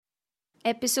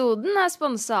Episoden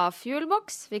sponset av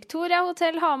Fuelbox, Victoria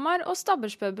Hotel Hamar og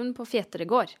Stabburspuben på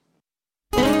Fjetregård.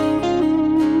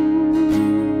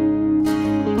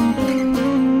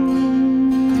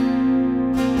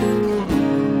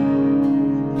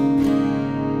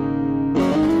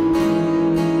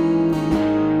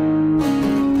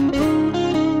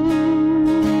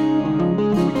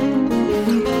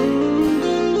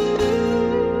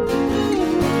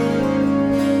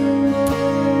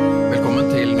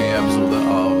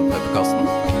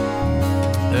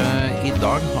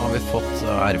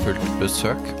 Ærefullt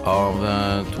besøk av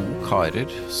to karer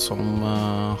som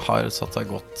har satt seg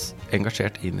godt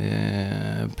engasjert inn i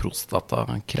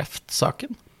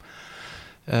prostatakreftsaken.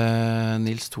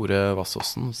 Nils Tore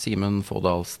Vassåsen, Simen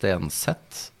Fådal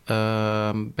Stenseth,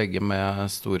 begge med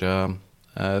store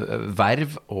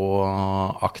verv og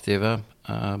aktive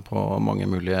på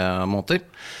mange mulige måter,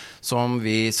 som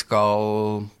vi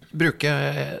skal bruke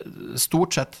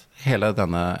stort sett hele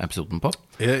denne episoden på.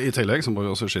 I tillegg så må vi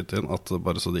også skyte inn at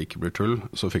bare så det ikke blir tull,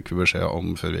 så fikk vi beskjed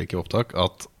om før vi gikk i opptak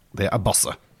at det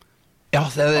Basse. Ja,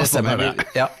 det stemmer.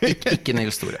 Ja, ikke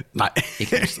Nils Tore. Nei.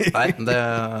 Ikke Nils Tore. Nei, det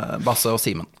Basse og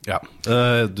Simen. Ja.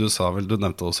 Du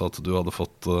nevnte også at du hadde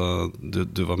fått,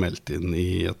 du var meldt inn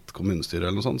i et kommunestyre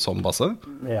eller noe sånt, som Basse?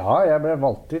 Ja, jeg ble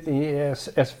valgt inn i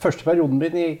første perioden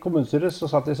min i kommunestyret, så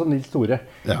satt jeg som Nils Tore.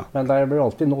 Ja. Men da jeg ble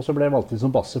valgt inn nå, så ble jeg valgt inn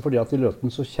som Basse, fordi at i Løten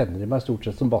så kjenner de meg stort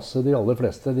sett som Basse, de aller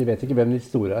fleste. De vet ikke hvem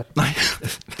Nils Tore Nei,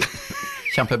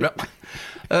 kjempebra.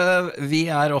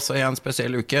 Vi også i en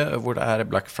spesiell uke hvor det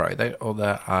Black Friday og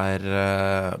det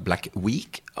Black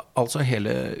Week, altså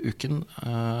hele uken.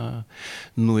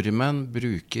 Nordmenn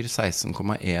bruker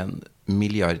 16,1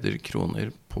 milliarder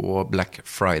kroner på Black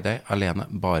Friday alene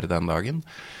bare den dagen.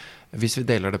 Hvis vi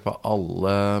deler det på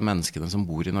alle menneskene som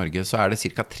bor i Norge, så det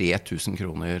cirka 3000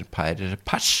 kroner per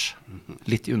pers,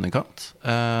 litt i underkant,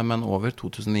 men over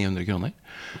 2900 kroner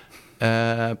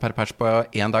per pers på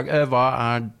en dag. Hva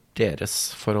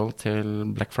deres forhold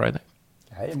til Black Friday?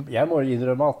 Jeg må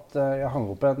innrømme at jeg hang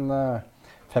opp en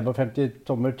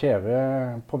 55-tommer TV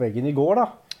på veggen i går da,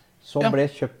 som ble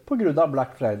kjøpt på grunn av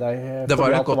Black Friday. Det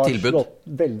var et godt tilbud.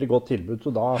 Veldig godt tilbud, så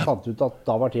da fant jeg ut at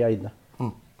da var tida inne.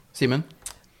 Simen?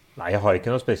 Nei, jeg har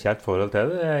ikke noe spesielt forhold til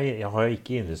det. Jeg har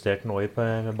ikke investert noe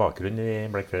med bakgrunn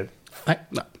i Black Friday. Nei.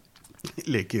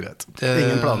 Like greit.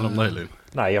 Ingen planer om det heller.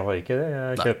 Nei, jeg har ikke det. Jeg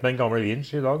har kjøpt meg en gammel Vinch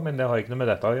i dag, men det har ikke noe med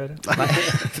dette å gjøre. Nei,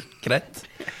 greit.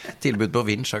 Tilbud på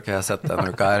Vinch har ikke jeg sett denne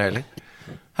uka her heller.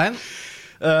 Hein?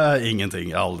 Ingenting.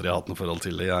 Jeg har aldri hatt noe forhold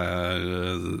til det.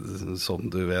 Jeg som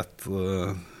du vet,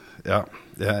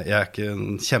 jeg ikke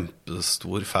en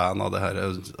kjempestor fan av det her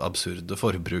absurde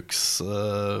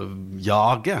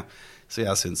forbruksjaget. Så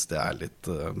jeg synes det litt,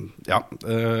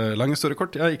 lang historie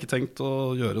kort. Jeg har ikke tenkt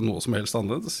å gjøre noe som helst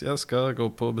annerledes. Jeg skal gå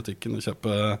på butikken og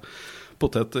kjøpe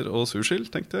poteter og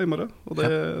sursild, tenkte jeg i morgen. Og det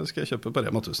skal jeg kjøpe på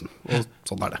Rema 1000. Og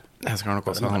sånn det. Jeg skal nok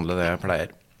også handle det jeg pleier.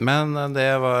 Men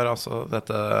det var altså det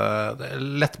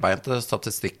lettbeinte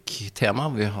statistikktema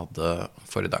vi hadde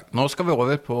for i dag. Nå skal vi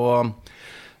over på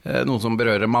noe som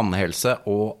berører mannehelse,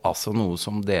 og altså noe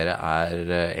som dere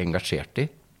engasjert i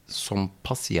som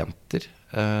pasienter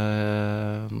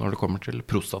når det kommer til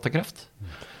prostatakreft.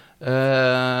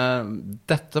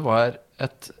 Dette var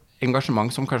et engasjement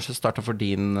som kanskje startet for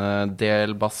din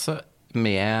del, Basse,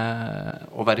 med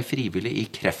å være frivillig i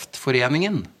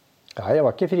Kreftforeningen. Nei, jeg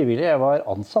var ikke frivillig, jeg var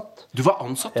ansatt. Du var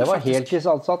ansatt? Jeg var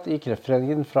heltidsansatt i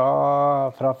Kreftforeningen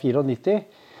fra 94,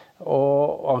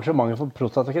 og arrangementet for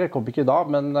prostatakreft kom ikke da,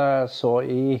 men så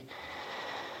i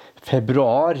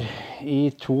februar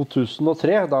i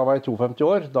 2003, da var jeg 52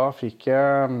 år, da fikk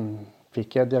jeg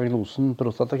diagnosen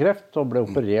prostatakreft og ble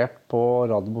operert på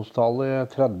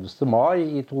Radiumhospitalet 30. mai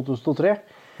i 2003.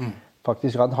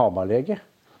 Faktisk av en Hamar-lege,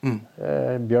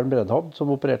 Bjørn Bredhovd,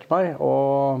 som opererte meg.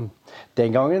 Og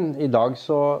den gangen, i dag,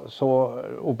 så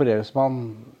opereres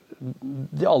man,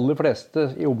 de aller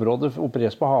fleste i området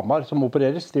opereres på Hamar, de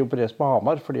opereres på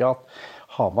Hamar, fordi at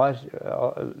Hamar,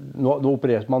 nå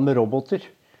opereres man med roboter.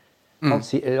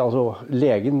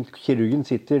 Kirurgen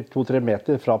sitter 2-3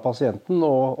 meter fra pasienten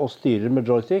og styrer med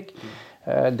joystick.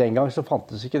 Den gang så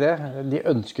fantes ikke det. De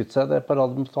ønsket seg det på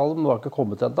Radiumhospitalet, men det var ikke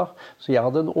kommet enda. Så jeg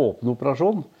hadde en åpen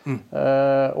operasjon,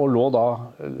 og lå da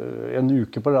en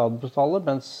uke på Radiumhospitalet,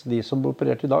 mens de som ble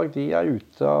operert i dag, de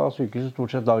ute av sykehuset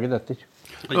stort sett dagen etter.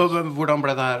 Hvordan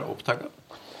ble det her oppdaget?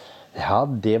 Ja,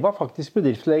 det var faktisk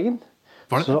bedriftslegen.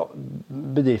 Så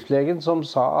bedriftslegen som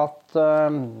sa at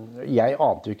jeg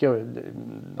ante jo ikke,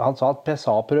 han sa at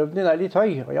PSA-prøven din litt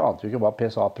høy, og jeg ante jo ikke hva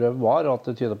PSA-prøven var, og at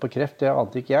det tydet på kreft, det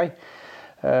ante ikke jeg.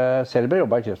 Selv jeg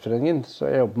jobbet i Kreftforeningen, så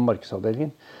jeg jobbet på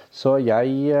markedsavdelingen. Så jeg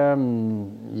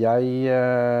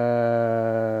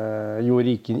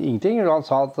gjorde ingenting. Han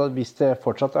sa at hvis det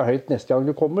fortsatt høyt neste gang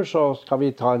du kommer, så skal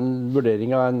vi ta en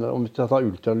vurdering av om vi skal ta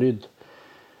ultralyd.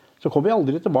 Så kom vi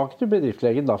aldri tilbake til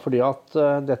bedriftslegen da, fordi at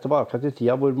dette var akkurat i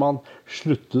tida hvor man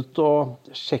sluttet å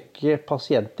sjekke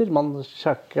pasienter. Man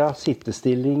sjekket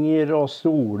sittestillinger og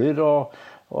stoler,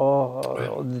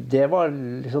 og det var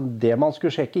liksom det man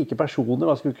skulle sjekke, ikke personer.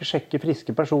 Man skulle ikke sjekke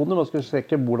friske personer, man skulle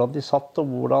sjekke hvordan de satt og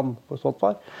hvordan sånt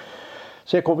var.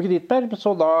 Så jeg kom ikke dit mer,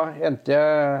 så da endte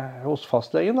jeg hos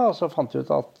fastlegen da, og så fant jeg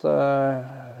ut at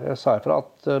jeg sa ifra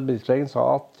at bedriftslegen sa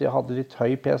at jeg hadde litt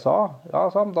høy PSA. Ja,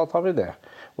 sa han, da tar vi det.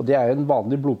 Og det en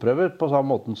vanlig blodprøve på samme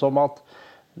måte som at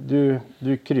du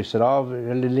krysser av,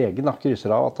 eller legen da,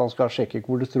 krysser av at han skal sjekke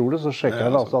kolesterolet, så sjekker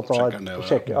han altså at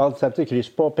han setter kryss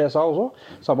på PSA også,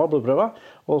 samme blodprøve.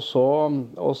 Og så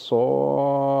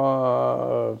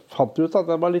fant du ut at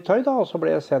den var litt høy da, og så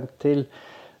ble jeg sendt til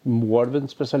Moelven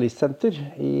spesialistsenter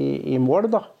i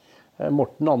Moelv da,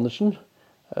 Morten Andersen,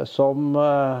 som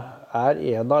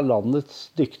en av landets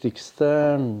dyktigste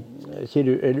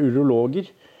urologer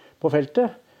på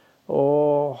feltet.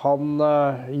 Og han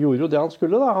gjorde jo det han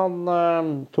skulle da.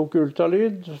 Han tok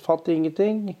ultralyd, fant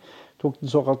ingenting. Tok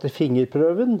den såkalte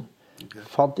fingerprøven,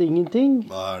 fant ingenting.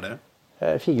 Hva det?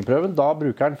 Fingerprøven, da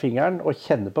bruker han fingeren og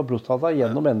kjenner på prostata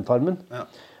gjennom endetarmen. Ja.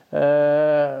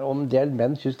 Og en del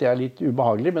menn synes det litt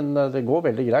ubehagelig, men det går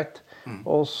veldig greit.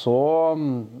 Og så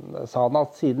sa han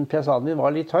at siden PSA-en min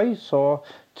var litt høy, så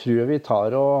tror jeg vi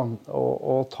tar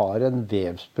en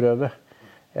vevsprøve.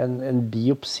 En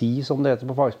biopsi, som det heter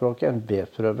på fagspråket, en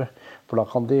vevsprøve. For da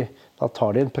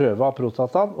tar de en prøve av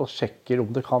prostataen og sjekker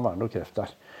om det kan være noe kreft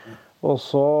der. Og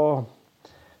så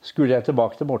skulle jeg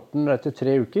tilbake til Morten etter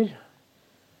 3 uker.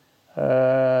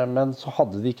 Men så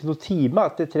hadde de ikke noe time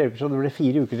etter 3 uker, så det ble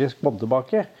 4 uker til jeg kom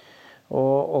tilbake.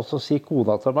 Og så sier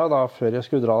kona til meg da, før jeg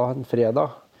skulle dra en fredag,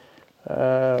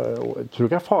 tror du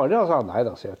ikke det farlig? Altså, nei,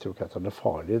 altså, jeg tror ikke det er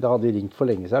farlig. Det hadde ringt for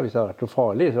lenge siden hvis det hadde vært noe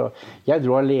farlig. Så jeg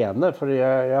dro alene, for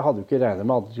jeg hadde jo ikke regnet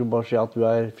med at det skulle bare si at du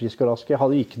frisk og rask. Jeg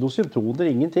hadde ikke noen symptomer,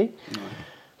 ingenting.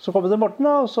 Så kom jeg til Morten,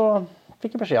 og så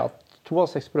fikk jeg beskjed at 2 av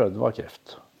 6 prøvene var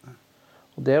kreft.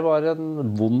 Og det var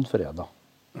en vond fredag.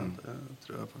 Det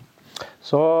tror jeg på.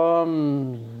 Så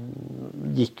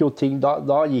gikk jo ting,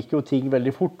 da gikk jo ting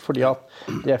veldig fort, fordi at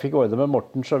jeg fikk ordne med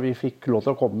Morten, så vi fikk lov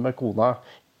til å komme med kona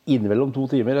innimellom 2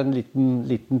 timer, en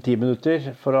liten 10 minutter,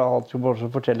 for å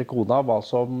fortelle kona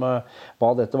hva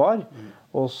dette var.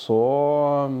 Og så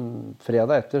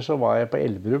fredag etter så var jeg på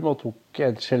Elverum og tok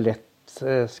en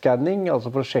skjelettskanning, altså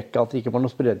for å sjekke at det ikke var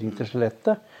noe spredning til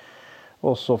skjelettet.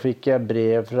 Og så fikk jeg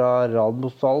brev fra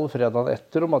Radiumhospitalet fredagen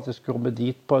etter om at jeg skulle komme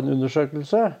dit på en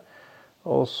undersøkelse.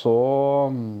 Og så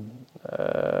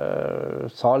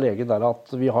sa legen der at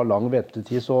vi har lang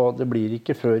ventetid, så det blir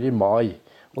ikke før i mai.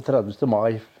 Og 30.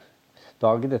 mai,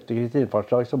 dagen etter Kristi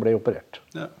himmelfartsdag, så ble jeg operert.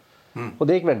 Ja. Og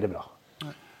det gikk veldig bra.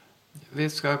 Vi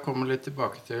skal komme litt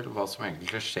tilbake til hva som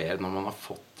egentlig skjer når man har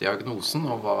fått diagnosen,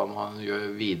 og hva man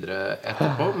gjør videre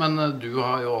etterpå. Men du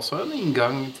har jo også en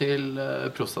inngang til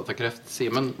prostatakreft,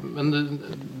 Simen. Men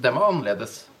den var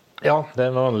annerledes. Ja,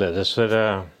 den var annerledes. For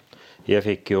jeg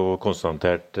fikk jo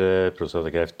konstatert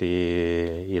prostatakreft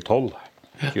i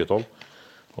 2012.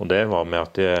 Og det var med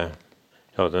at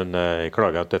jeg hadde en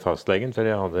klage til fastlegen, for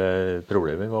jeg hadde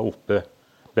problemer. Jeg var oppe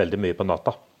veldig mye på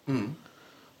natta.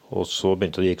 Og så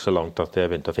begynte det gikk så langt at jeg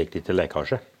begynte å fikk litt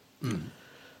lekkasje.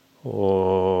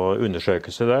 Og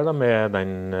undersøkelse der da, med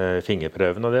den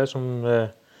fingerprøven og det, som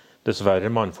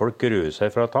dessverre mannfolk gruer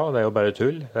seg for å ta. Det jo bare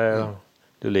tull.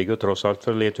 Du ligger jo tross alt,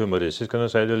 for litt humoristisk kan du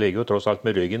si, du ligger jo tross alt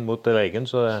med ryggen mot legen,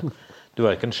 så du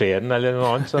hverken ser den eller noe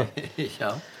annet. Så.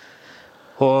 Ja.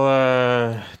 Og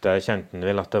der kjente han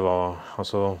vel at det var,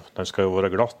 altså, den skal jo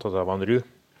være glatt, og det var en ru.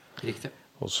 Riktig.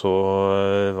 Og så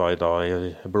var jeg da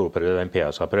i blodprøve, den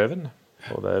PSA-prøven,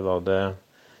 og der var det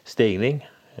stigning,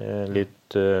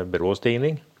 litt brå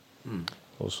stigning.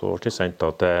 Og så ble jeg sendt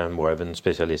da til Moelven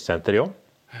spesialistsenter i år,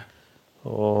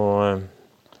 og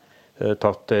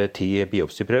tatt 10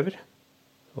 biopsiprøver.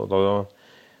 Og da,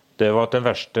 det var den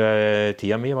verste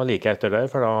tida mi var like etter det,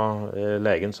 for da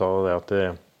legen sa det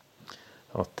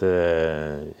at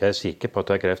jeg sikker på at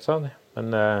det kreft, sa han.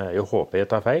 Men jeg håper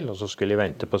jeg tar feil, og så skulle jeg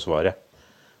vente på svaret.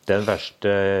 Den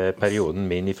verste perioden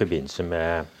min i forbindelse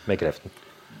med kreften.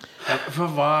 Ja, for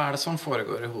hva det som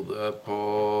foregår i hodet på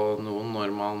noen når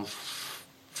man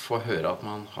får høre at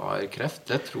man har kreft?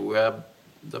 Det tror jeg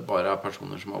det bare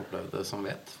personer som har opplevd det som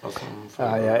vet hva som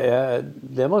foregår.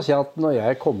 Det må si at når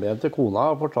jeg kom hjem til kona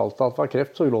og fortalte at det var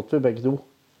kreft, så gråt vi begge to.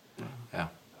 Ja.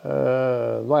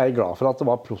 Nå er jeg glad for at det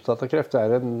var prostatakreft.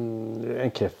 Det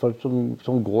en kreftform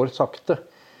som går sakte.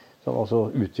 Som altså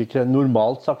utvikler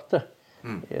normalt sakte.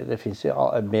 Det finnes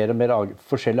mer og mer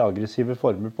forskjellige aggressive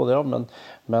former på det,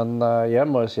 men jeg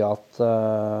må jo si at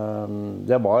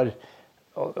det var,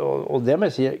 og det må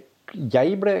jeg si,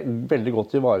 jeg ble veldig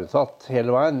godt ivaretatt hele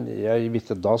veien. Jeg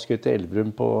visste at da skulle jeg til Elverum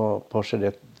på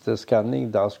skjelettskanning,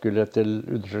 da skulle jeg til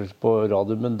undersøkelse på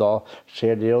radiumen, da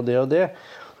skjer det og det og det.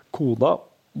 Kona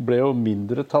ble jo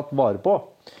mindre tatt vare på.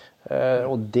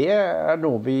 Og det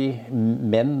noe vi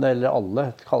menn, eller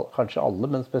alle, kanskje alle,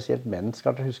 men spesielt menn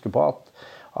skal huske på,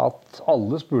 at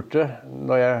alle spurte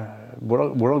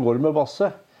hvordan går det med Basse?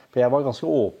 For jeg var ganske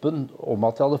åpen om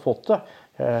at jeg hadde fått det.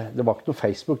 Det var ikke noe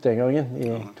Facebook den gangen,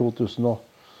 i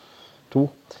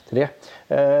 2002-2003.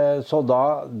 Så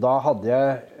da hadde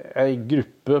jeg en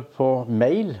gruppe på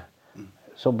mail,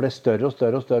 som ble større og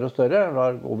større og større og større. Det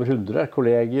var over 100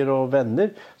 kolleger og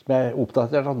venner som jeg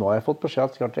oppdaterte at nå har jeg fått beskjed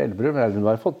at jeg skal til Elverum, eller nå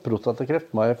har jeg fått prostatakreft,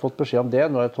 nå har jeg fått beskjed om det,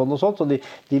 nå har jeg sånn og sånt. Så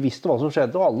de visste hva som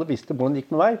skjedde, og alle visste hvordan det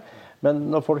gikk med meg. Men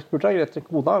når folk spurte Grete,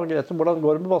 kona, Grete, hvordan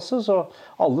går det med Basse, så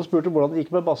alle spurte hvordan det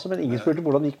gikk med Basse, men ingen spurte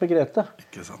hvordan det gikk med Grete.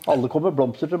 Alle kom med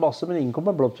blomster til Basse, men ingen kom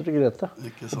med blomster til Grete.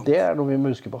 Det noe vi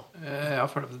må huske på. Ja,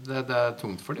 for det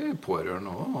tungt for de pårørende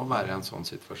også, å være i en sånn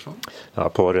situasjon. Ja,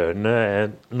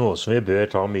 pårørende noe som vi bør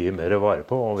ta mye mer vare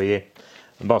på, og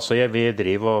Basse og jeg, vi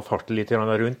driver og farter litt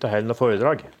rundt og holder noen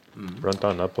foredrag. Blant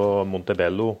annet på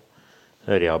Montebello,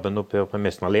 rehaben oppe på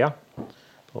Mesnalia.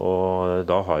 Og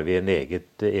da har vi en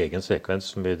egen sekvens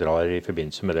som vi drar i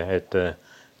forbindelse med det. Et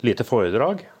lite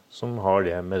foredrag som har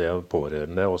det med det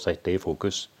pårørende og sette det i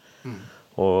fokus.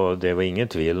 Og det var ingen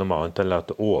tvil om annet enn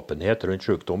at åpenhet rundt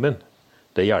sykdommen,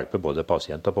 det hjelper både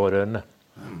pasient og pårørende.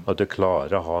 At du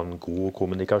klarer å ha en god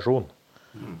kommunikasjon.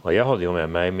 Og jeg hadde jo med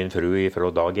meg min fru fra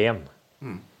dag 1.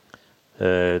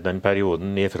 Den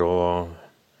perioden ifra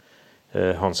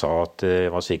han sa at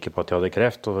jeg var sikker på at jeg hadde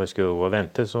kreft, og jeg skulle gå og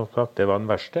vente, så klart, det var den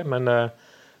verste. Men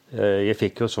jeg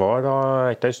fikk jo svar da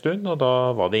etter en stund, og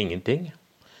da var det ingenting.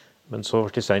 Men så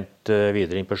ble jeg sendt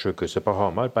videre inn på sykehuset på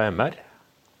Hamar, på MR.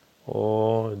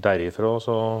 Og derifra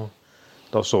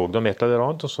da så de et eller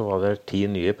annet, og så var det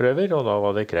 10 nye prøver, og da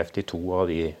var det kreft i 2 av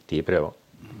de 10 prøvene.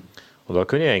 Og da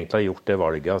kunne jeg egentlig ha gjort det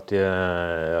valget at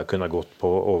jeg kunne ha gått på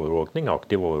overvåkning,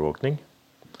 aktiv overvåkning.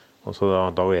 Og så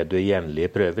da du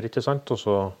jevnlige prøver, ikke sant? Og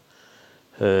så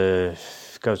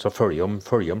skal du følge om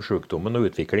sykdommen og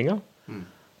utviklingen.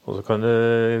 Og så kan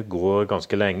det gå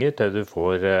ganske lenge til du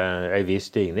får en viss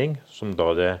stigning, som da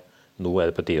nå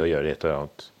det på tide å gjøre et eller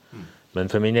annet. Men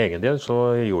for min egen del så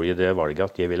gjorde jeg det valget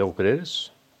at jeg ville opereres,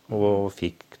 og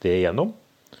fikk det igjennom.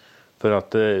 For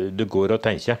at du går og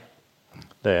tenker.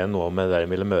 Det noe med det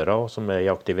mellom øra som i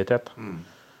aktivitet.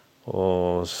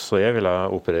 Og så jeg ville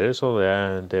opereres, og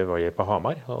det var jeg på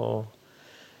Hamar. Og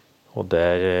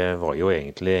der var jo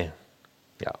egentlig,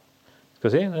 ja, skal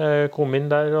jeg si, jeg kom inn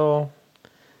der og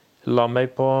la meg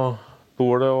på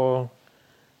bordet, og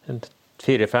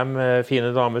 4-5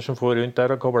 fine damer som får rundt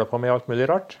der og koblet på meg alt mulig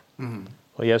rart.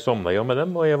 Og jeg somnet jo med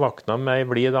dem, og jeg vakna med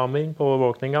en blid dame inn på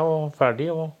overvåkninga og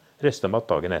ferdig, og reiste meg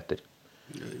dagen etter.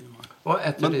 Og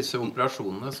etter disse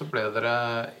operasjonene så ble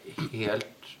dere helt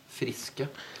friske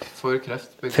for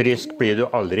kreft? Frisk blir du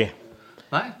aldri.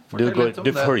 Nei, fortell litt om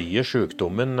det. Du følger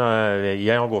sykdommen.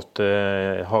 Jeg har gått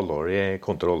halvårig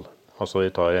kontroll. Altså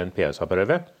jeg tar en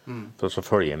PSA-prøve, for så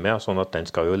følger jeg med, sånn at den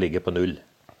skal jo ligge på 0.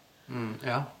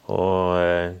 Ja. Og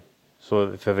så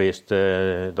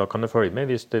da kan du følge med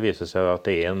hvis det viser seg at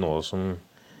det noe som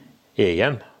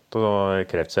igjen av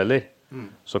kreftceller,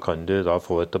 så kan du da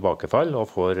få et tilbakefall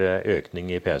og får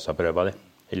økning i PSA-prøva di,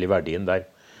 eller verdien der.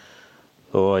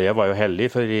 Og jeg var jo heldig,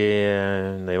 for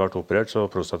når jeg ble operert,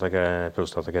 så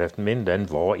prostatakreften min, den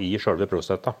var i selve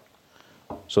prostata.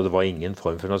 Så det var ingen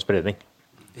form for noe spredning.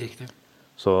 Riktig.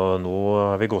 Så nå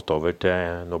har vi gått over til,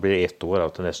 nå blir det 1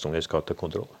 år til neste gang jeg skal til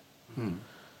kontroll.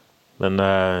 Men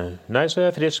nei, så er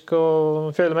jeg frisk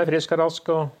og føler meg frisk og rask,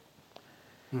 og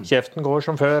kjeften går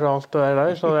som før og alt det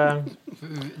der, så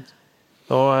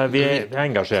og vi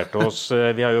engasjerte oss,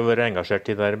 vi har jo vært engasjert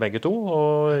i det der begge to,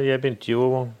 og jeg begynte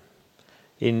jo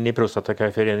inn i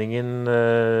Prostatakreftforeningen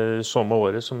samme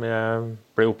året som jeg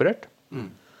ble operert.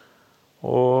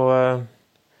 Og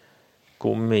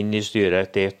kom inn i styret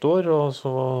etter 1 år, og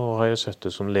så har jeg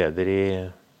sittet som leder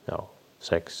i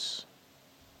 6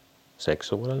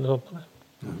 år eller noe sånt.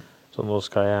 Så nå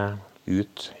skal jeg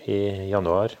ut i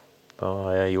januar. Da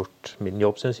har jeg gjort min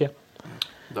jobb, synes jeg.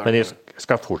 Men jeg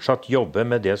skal fortsatt jobbe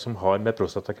med det som har med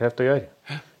prostatakreft å gjøre.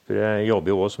 For jeg jobber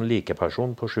jo også som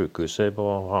likeperson på sykehuset på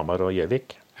Hamar og Gjøvik.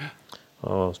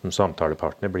 Og som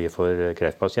samtalepartner blir for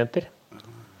kreftpasienter.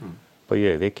 På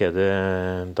Gjøvik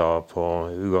det da på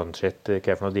uansett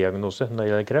hva for noen diagnose når det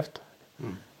gjelder kreft.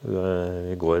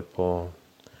 Vi går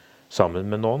sammen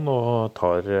med noen og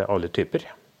tar alle typer,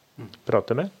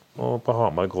 prater med. Og på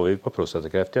Hamar går vi på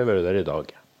prostatakreft. Jeg har vært der i dag.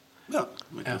 Ja,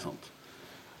 ikke sant.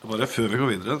 Bare før vi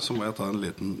går videre, så må jeg ta en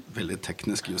liten, veldig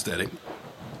teknisk justering.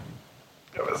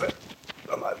 Skal vi se.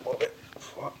 Den her må vi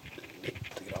få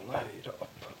litt grann høyere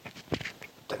opp.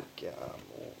 Tenker jeg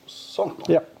noe sånt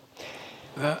nå. Ja.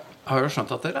 Jeg har jo skjønt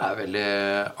at dere veldig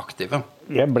aktive.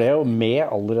 Jeg ble jo med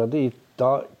allerede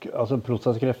altså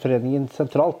Prostatakreftforeningen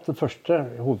sentralt. Den første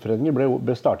hovedforeningen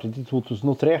ble startet i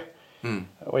 2003.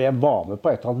 Og jeg var med på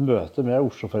et eller annet møte med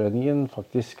Oslo-foreningen,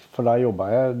 faktisk, for da jobbet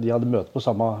jeg, de hadde møte på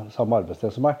samme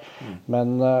arbeidssted som meg. Men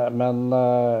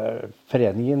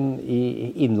foreningen i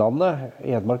Innlandet,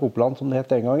 i Hedmark Oppland som det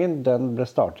het den gangen, den ble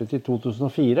startet i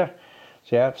 2004.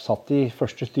 Så jeg satt i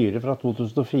første styre fra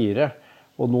 2004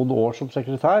 og noen år som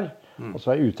sekretær. Og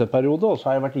så var jeg ute en periode, og så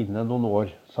har jeg vært inne noen år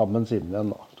sammen siden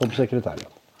igjen da, som sekretær.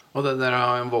 Og dere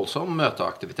har en voldsom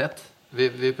møteaktivitet.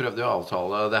 Vi prøvde jo å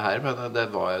avtale det her, men det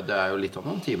er jo litt av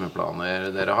noen timeplaner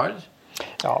dere har.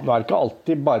 Ja, nå er det ikke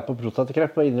alltid bare på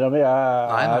prostatakreft, må jeg innrømme.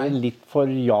 Jeg er en litt for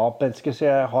ja-menneske, så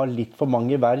jeg har litt for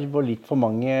mange verv og litt for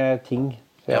mange ting.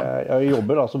 Så jeg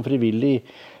jobber da som frivillig,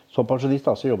 som pensjonist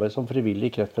da, så jobber jeg som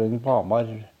frivillig i Kreftforeningen på Hamar.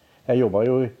 Jeg jobbet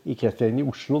jo i Kreftforeningen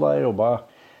i Oslo da jeg jobbet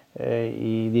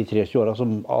i de 23 årene som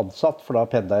ansatt, for da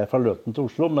pendlet jeg fra Løten til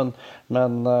Oslo, men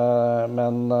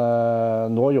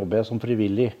nå jobber jeg som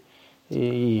frivillig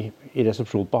i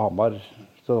resepsjon på Hamar,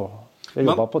 så jeg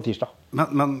jobbet på tirsdag.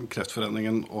 Men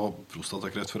Kreftforeningen og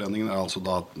Prostatakreftforeningen altså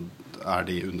da,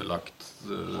 de underlagt,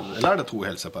 eller det to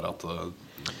helt separate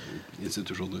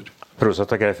institusjoner?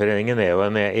 Prostatakreftforeningen jo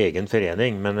en egen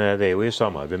forening, men det jo i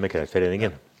samarbeid med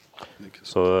Kreftforeningen.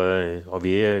 Så, og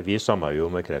vi samarbeider jo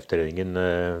med Kreftforeningen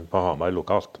på Hamar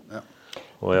lokalt. Ja.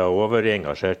 Og jeg har også vært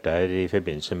engasjert der i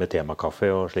forbindelse med temakaffe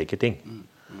og slike ting.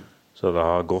 Så det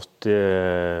har gått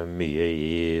mye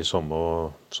i samme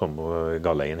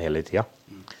galleien hele tiden.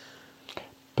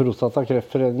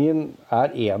 Prostatakreftforeningen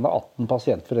en av 18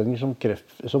 pasientforeninger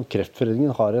som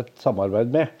Kreftforeningen har et samarbeid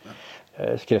med.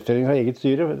 Kreftforeningen har eget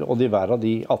styre, og hver av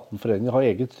de 18 foreningene har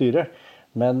eget styre.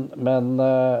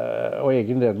 Og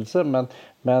egen ledelse,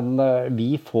 men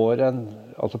vi får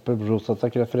altså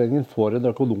Prostatakreftforeningen får en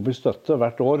økonomisk støtte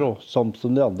hvert år, og som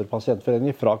de andre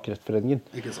pasientforeninger fra Kreftforeningen.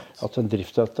 Ikke sant. Altså en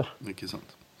driftsstøtte. Ikke sant.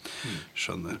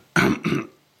 Skjønner.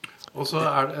 Og så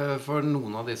det for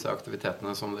noen av disse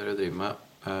aktivitetene som dere driver med,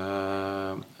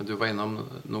 du var innom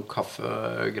noe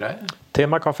kaffegreier?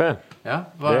 Temakaffe.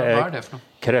 Ja, hva det for noe?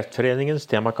 Kreftforeningens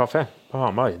temakaffe på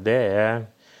Hamar,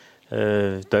 det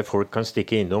der folk kan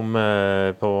stikke innom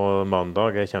på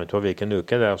mandag, jeg kommer ikke til hvilken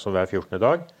uke, det altså hver 14.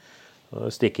 dag,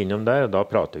 stikke innom der, og da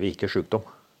prater vi ikke sykdom.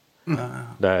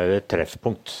 Det et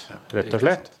treffpunkt, rett og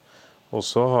slett. Og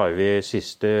så har vi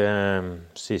siste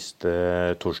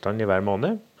torsdagen i hver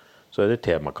måned, så det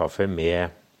temakaffe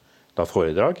med da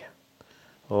foredrag.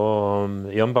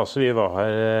 Og Jan Basse, vi var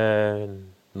her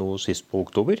nå sist på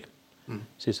oktober,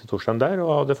 siste torsdagen der,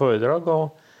 og hadde foredrag,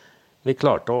 og vi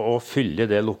klarte å fylle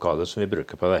det lokalet som vi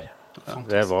bruker på der.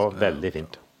 Det var veldig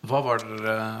fint. Hva var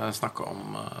dere snakket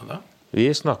om da? Vi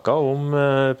snakket om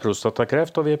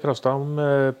prostatakreft, og vi pratet om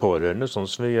pårørende, sånn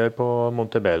som vi gjør på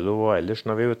Montebello og ellers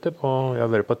når vi ute. Jeg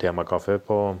har vært på temakaffe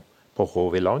på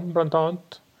Håviland, blant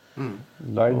annet.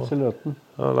 Lions i Løten.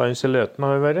 Ja, Lions i Løten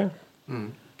har vi vært.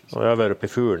 Og jeg har vært oppe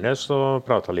i Furnes og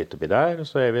pratet litt oppi der.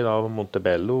 Så vi da på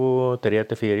Montebello 3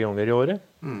 til 4 ganger i året.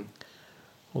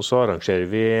 Og så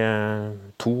arrangerer vi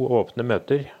 2 åpne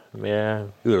møter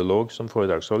med urolog som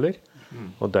foredragsholder,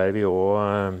 og der vi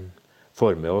også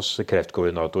får med oss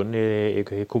kreftkoordinatoren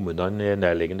i kommunene, i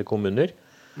nærliggende kommuner,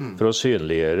 for å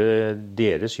synliggjøre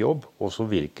deres jobb, og så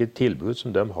hvilke tilbud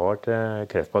som de har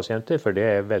til kreftpasienter, for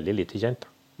det veldig lite kjent.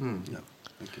 Ja,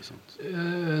 ikke sant.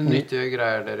 Nyttige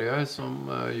greier dere gjør, som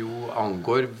jo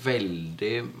angår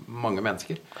veldig mange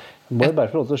mennesker. Må jeg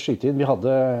bare få lov til å skyte inn. Vi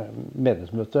hadde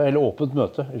medlemsmøte, eller åpent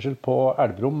møte, på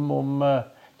Elverum om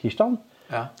tirsdagen.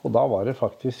 Ja. Og da var det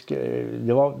faktisk,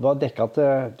 det var dekket til,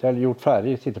 jeg hadde gjort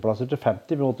ferdig sitteplasser til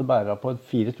 50, vi måtte bære på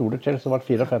 4 stoler til, så det var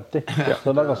 54. Så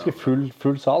det var ganske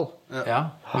full sal.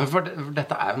 Ja, for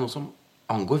dette jo noe som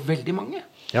angår veldig mange.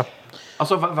 Ja.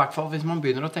 Altså i hvert fall hvis man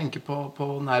begynner å tenke på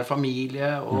nær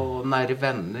familie og nære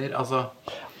venner, altså...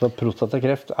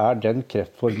 Prostatakreft den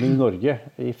kreftformen i Norge.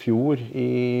 I fjor,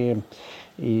 i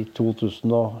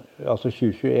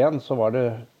 2021, så var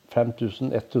det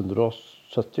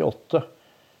 5178,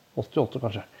 88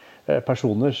 kanskje,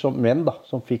 personer, menn da,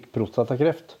 som fikk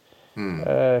prostatakreft.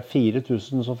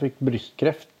 4000 som fikk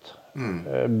brystkreft,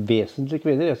 Vesentlige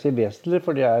kvinner. Jeg sier vesentlige,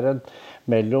 for det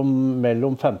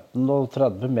mellom 15 og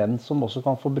 30 menn som også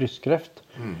kan få brystkreft.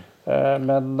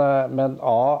 Men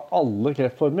av alle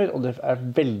kreftformer, og det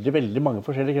veldig, veldig mange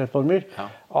forskjellige kreftformer,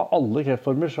 av alle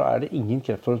kreftformer så det ingen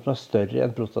kreftform som større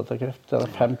enn prostatakreft. Det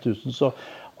 5000, så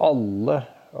alle,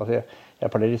 altså jeg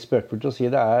pleier litt spøkefullt å si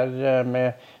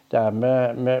med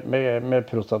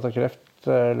prostatakreft,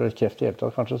 eller kreft i hele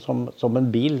tatt kanskje, som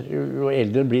en bil. Jo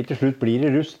eldre blir til slutt, blir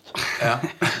det rust.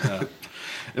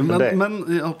 Men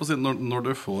jeg håper å si, når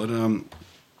du får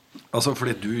altså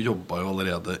fordi du jobbet jo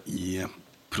allerede i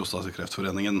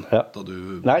Prostatakreftforeningen da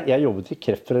du... Nei, jeg jobbet i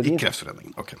Kreftforeningen. I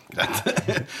Kreftforeningen, ok, greit.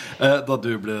 Da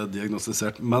du ble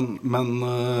diagnostisert. Men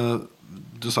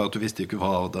du sa at du visste ikke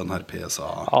hva den her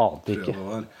PSA-prøven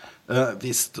var.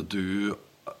 Visste du,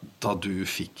 da du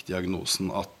fikk diagnosen,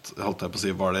 at, holdt jeg på å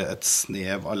si, var det et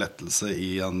snev av lettelse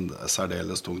i en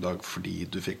særdeles tung dag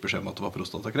fordi du fikk beskjed om at det var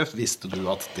prostatakreft? Visste du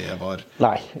at det var...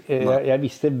 Nei, jeg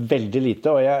visste veldig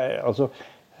lite, og jeg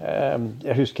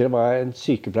husker det var en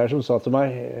sykepleier som sa til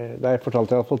meg, da jeg fortalte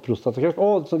at jeg hadde fått prostatakreft,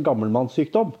 sånn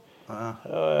gammelmannssykdom.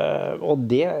 Og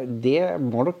det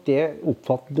var nok det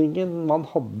oppfatningen man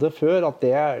hadde før, at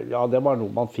det var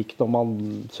noe man fikk når man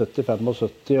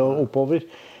 70-75 og oppover.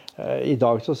 I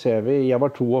dag så ser vi, jeg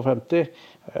var 52,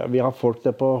 vi har folk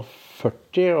det på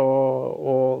 40,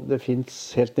 og det finnes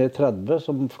helt ned i 30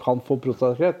 som kan få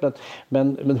prostatakreft,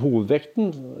 men hovedvekten,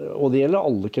 og det gjelder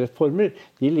alle kreftformer,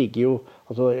 de ligger jo,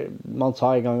 altså man sa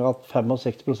en gang at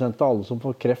 65% av alle som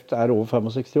får kreft over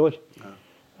 65 år.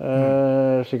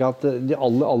 Slik at de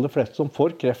aller fleste som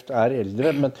får kreft eldre,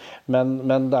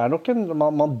 men det nok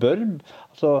man bør,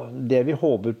 altså det vi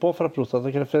håper på fra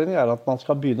Prostatakreftforeningen at man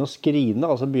skal begynne å skrine,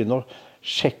 altså begynne å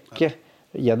sjekke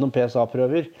gjennom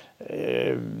PSA-prøver,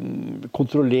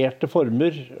 kontrollerte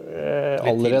former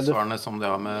allerede. Tilsvarende som det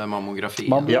har med mammografi.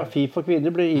 Mammografi for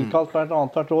kvinner blir innkalt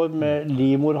hvert år med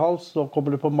livmorhals, så kommer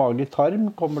det på mage-tarm,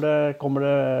 kommer det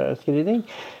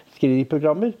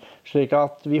screeningprogrammer, slik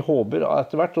at vi håper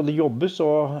etter hvert, og det jobbes,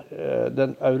 og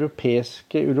den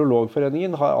europeiske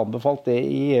urologforeningen har anbefalt det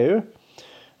i EU.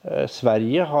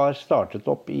 Sverige har startet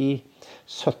opp i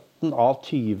 17 av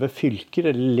 20 fylker,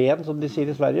 eller len som de sier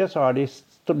i Sverige, så har de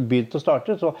begynt å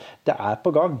starte, så det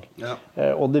på gang.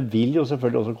 Og det vil jo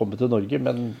selvfølgelig også komme til Norge,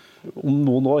 men om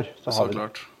noen år så har vi det.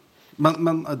 Klart.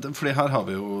 Men fordi her har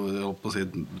vi jo, jeg håper å si,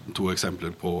 2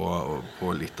 eksempler på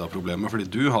litt av problemet, fordi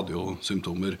du hadde jo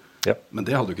symptomer, men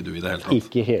det hadde jo ikke du i det hele tatt.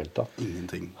 Ikke i hele tatt.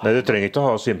 Ingenting. Nei, du trenger ikke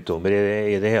å ha symptomer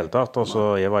i det hele tatt.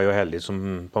 Altså, jeg var jo heldig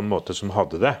på en måte som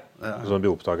hadde det, som ble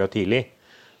oppdaget tidlig.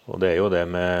 Og det jo det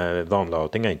med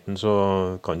vannlating, enten så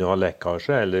kan du ha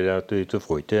lekkasje, eller at du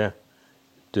får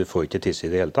ikke tisse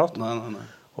i det hele tatt. Nei.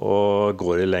 Og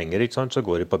går det lenger, ikke sant, så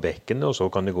går det på bekkenet, og så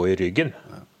kan det gå i ryggen.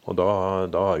 Og da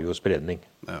har du jo spredning.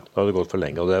 Da har det gått for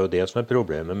lenge, og det jo det som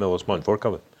problemet med oss mannfolk.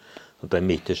 At den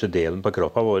midterste delen på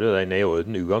kroppen vår, den i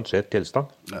orden uansett tilstand.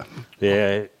 Vi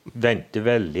venter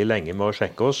veldig lenge med å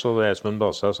sjekke oss, og det som en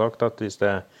base har sagt, at hvis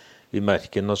vi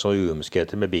merker noe så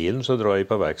uømskheter med bilen, så drar vi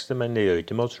på verksted, men det gjør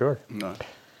ikke med oss selv.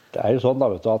 Det jo sånn da,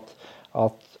 vet du,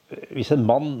 at hvis en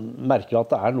mann merker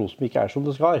at det noe som ikke som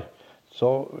det skal,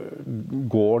 så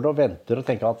går det og venter og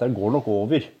tenker at det går nok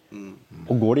over.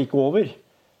 Og går det ikke over,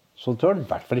 så tør han i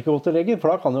hvert fall ikke gå til legen, for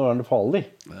da kan det jo være noe farlig.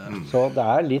 Så det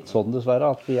litt sånn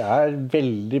dessverre at vi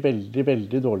veldig, veldig,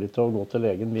 veldig dårlige til å gå til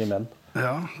legen, vi menn.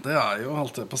 Ja, det jo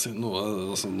alltid på sin noe.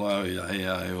 Altså, nå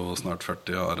jeg jo snart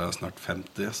 40 år, jeg snart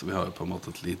 50, så vi har jo på en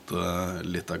måte et litt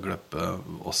av gløppe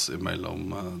oss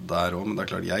imellom der også. Men det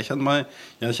klart, jeg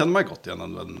kjenner meg godt igjen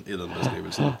i den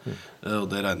beskrivelsen. Og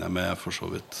det regner jeg med for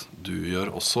så vidt du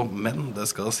gjør også. Men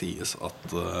det skal sies at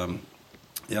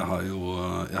jeg har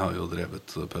jo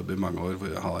drevet pub i mange år,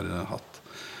 hvor jeg har hatt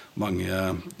mange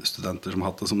studenter som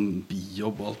har hatt det som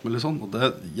bijobb og alt mulig sånn. Og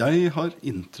jeg har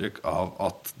inntrykk av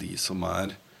at de som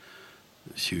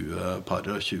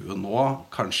 20 nå,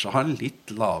 kanskje har en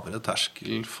litt lavere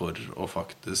terskel for å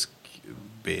faktisk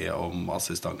be om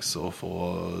assistanse og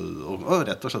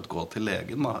rett og slett gå til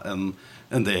legen da,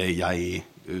 enn det jeg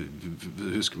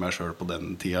husker meg selv på den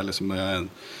tida. Liksom,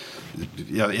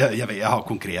 jeg har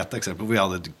konkrete eksempler hvor jeg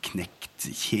hadde knekt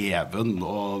kjeven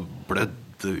og blødd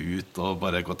ut og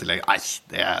bare gå til legen. Nei,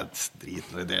 det drit.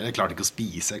 Jeg klarte ikke å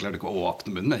spise, jeg klarte ikke å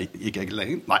åpne munnen, jeg gikk ikke til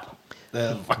legen. Nei, det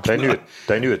var ikke noe.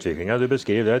 Den utviklingen du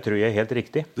beskriver, det tror jeg helt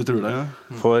riktig. Du tror det, ja?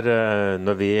 For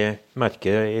når vi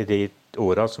merker i de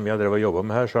årene som vi har drevet og jobbet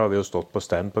med her, så har vi jo stått på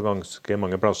stand på ganske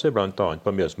mange plasser, blant annet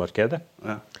på Mjøsmarkedet.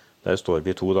 Der står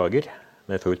vi 2 dager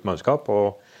med fullt mannskap,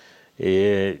 og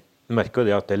jeg merker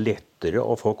det at det lettere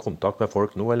å få kontakt med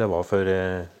folk nå, eller var for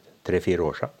 3-4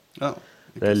 år siden.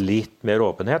 Det litt mer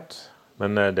åpenhet,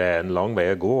 men det en lang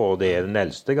vei å gå, og det den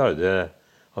eldste garde,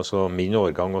 altså min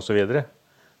årgang og så videre.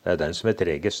 Det den som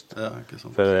tregest. Ja, ikke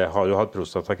sant. For jeg har jo hatt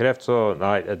prostatakreft, så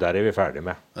nei, der vi ferdig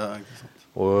med. Ja, ikke sant.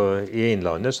 Og i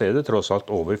Innlandet så det tross alt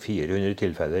over 400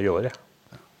 tilfeller i året.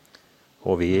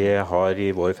 Og vi har i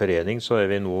vår forening så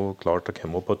vi nå klart å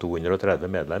komme opp på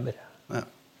 230 medlemmer. Ja,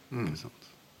 ikke sant.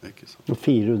 Ikke sant.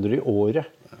 400 i året.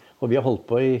 Og vi har holdt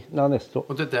på i neste år.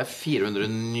 Og det 400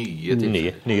 nye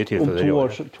tilfeller. Nye Om tilfeller i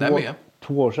året. Det mye.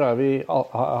 2 år så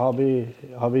har vi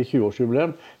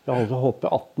 20-årsjubileum. Vi har holdt på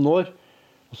i 18 år.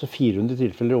 Og så 400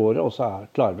 tilfeller i året, og så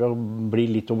klarer vi å bli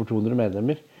litt over 200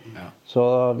 medlemmer. Ja. Så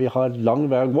vi har lang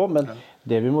vei å gå, men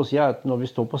det vi må si at når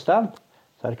vi står på stand,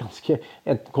 så det ganske,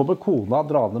 enten kommer kona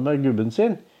draende med gubben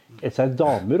sin, eller så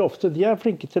damer ofte, de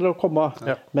flinke til å komme,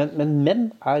 men menn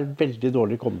veldig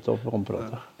dårlig kommet til å komme på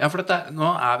det. Ja, for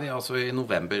nå vi altså i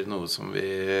november, noe som vi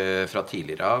fra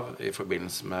tidligere av, i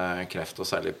forbindelse med kreft, og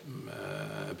særlig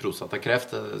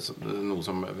prostatakreft, noe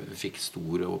som fikk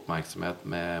stor oppmerksomhet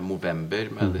med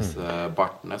Movember, med disse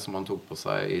bartene som man tok på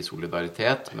seg i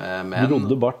solidaritet med menn.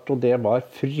 Grodde bart, og det var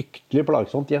fryktelig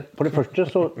plagsomt. For det første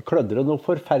så klødde det noe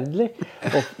forferdelig.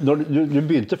 Og når du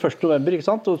begynte 1. november, ikke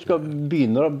sant? Og du skal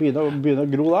begynne å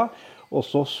gro da, og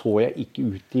så jeg ikke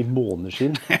ut i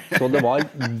måneskinn. Så det var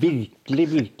virkelig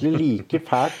like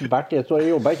fælt hvert eneste år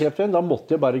jeg jobbet i Kreftforeningen. Da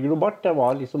måtte jeg bare gro bart. Det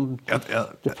var liksom,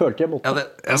 det følte jeg måtte.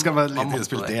 Jeg skal være litt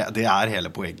innspill. Det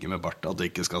hele poenget med bart, at det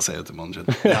ikke skal se ut i måneskinn.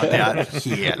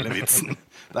 Det hele vitsen.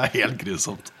 Det helt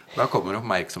grusomt. Da kommer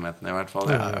oppmerksomheten i hvert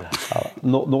fall. Ja.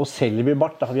 Nå selger vi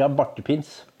bart. Vi har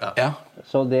bartepins. Ja.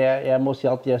 Så jeg må si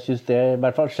at jeg synes det i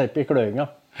hvert fall slipper i kløinga.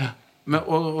 Men,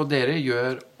 og dere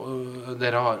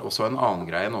har også en annen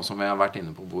greie nå som vi har vært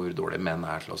inne på hvor dårlig menn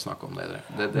til å snakke om det.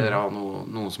 Dere har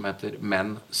noe som heter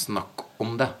Menn snakk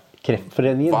om det.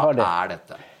 Kreftforeningen har det. Hva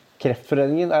dette?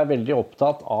 Kreftforeningen veldig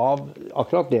opptatt av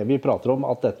akkurat det vi prater om,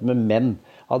 at dette med menn.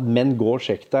 At menn går og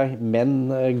sjekk deg. Menn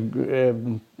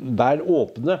vær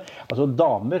åpne. Altså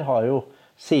damer har jo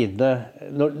sine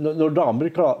når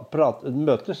damer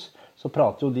møtes, så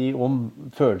prater jo de om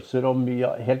følelser, om mye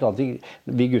helt annet ting.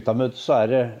 Vi gutta møtes, så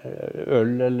det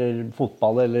øl eller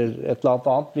fotball eller et eller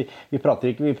annet. Vi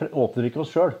prater ikke, vi åpner ikke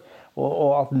oss selv.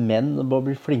 Og at menn må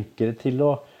bli flinkere til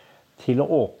å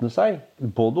åpne seg,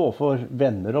 både overfor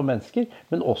venner og mennesker,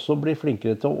 men også bli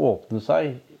flinkere til å åpne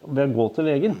seg ved å gå til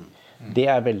legen. Det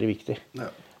veldig viktig. Ja.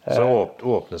 Så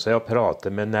åpne seg og prate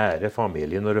med nære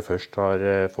familie når du først har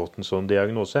fått en sånn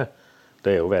diagnose.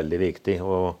 Det jo veldig viktig.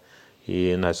 Og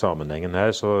i denne sammenhengen her,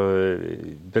 så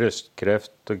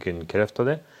brystkreft og gynnkreft og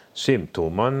det.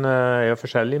 Symptomene jo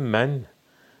forskjellige, men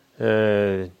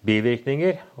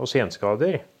bivirkninger og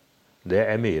senskader, det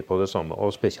mye på det samme.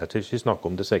 Og spesielt hvis vi snakker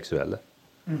om det seksuelle.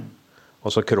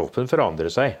 Altså kroppen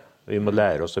forandrer seg. Vi må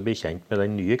lære oss å bli kjent med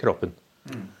den nye kroppen.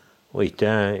 Og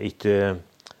ikke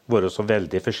være så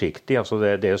veldig forsiktig. Altså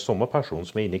det samme person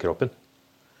som inne i kroppen.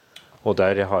 Og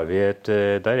der har vi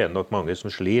der nok mange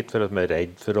som sliter for at vi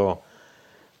redd for å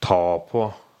ta på,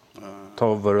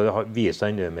 for å vise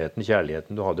den nødvendigheten,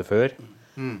 kjærligheten du hadde før.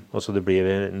 Og så det blir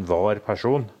en var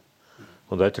person.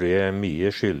 Og der tror jeg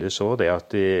mye skyldes også det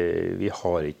at vi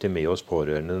har ikke med oss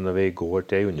pårørende når vi går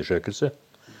til en undersøkelse.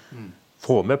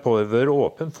 Være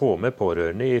åpen, få med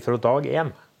pårørende fra dag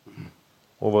 1.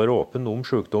 Og være åpen om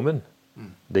sykdommen.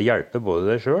 Det hjelper både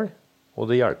deg selv, og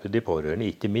det hjelper de pårørende,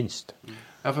 ikke minst.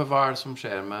 Ja, for hva det som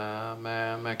skjer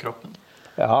med kroppen?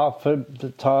 Ja, for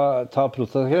ta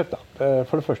prostatakreft da.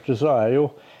 For det første så jo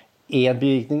en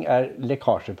bivirkning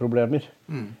lekkasjeproblemer.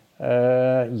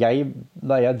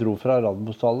 Da jeg dro fra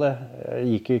Radiumhospitalet,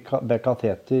 gikk med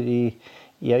kateter i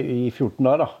 14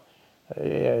 dager da.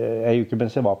 En uke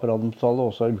mens jeg var på Radiumhospitalet,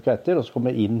 og så en uke etter, og så kom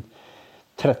jeg inn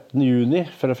 13. juni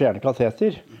for å fjerne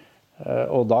kateter.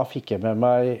 Og da fikk jeg med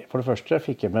meg, for det første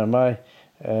fikk jeg med meg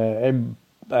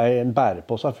en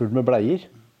bærepose full med bleier.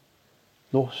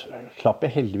 Nå slapp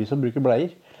jeg heldigvis å bruke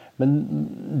bleier, men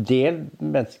del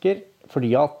mennesker,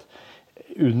 fordi at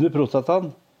under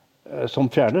prostataen som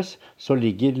fjernes, så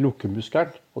ligger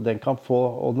lukkemuskelen, og den kan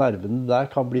og nervene der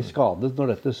kan bli skadet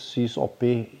når dette sys opp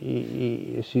i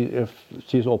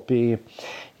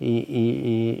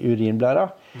urinblæra.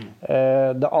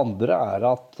 Det andre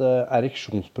at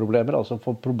ereksjonsproblemer, altså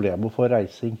problemer for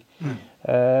reising.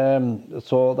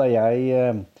 Så da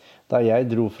jeg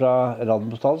dro fra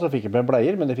Radiumhospitalet, så fikk jeg med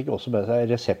bleier, men jeg fikk også med seg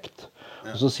resept.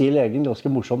 Og så sier legen ganske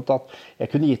morsomt at jeg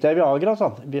kunne gitt deg Viagra,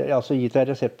 altså gitt deg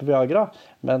resept på Viagra,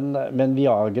 men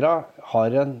Viagra har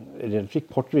en relativt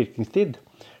kort virkningstid.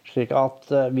 Slik at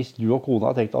hvis du og kona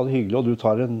har tenkt å ha det hyggelig, og du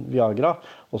tar en Viagra,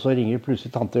 og så ringer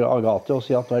plutselig tante Agathe og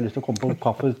sier at nå har jeg lyst til å komme på en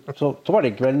kaffe, så var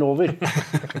den kvelden over,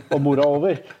 og mora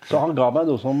over. Så han ga meg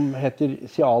noe som heter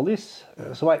Cialis,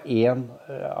 som er en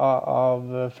av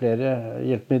flere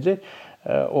hjelpemidler.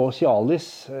 Og Cialis,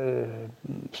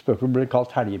 spøkelig blir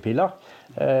kalt helgepilla,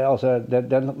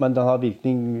 men den har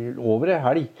virkning over en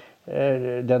helg.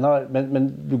 Men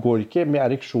du går ikke med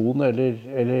ereksjon eller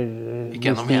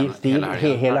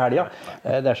hele helga.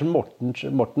 Det som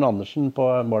Morten Andersen på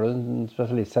Moelven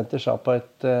spesialistsenter sa på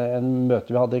en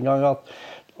møte vi hadde en gang, at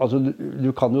altså,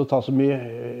 du kan jo ta så mye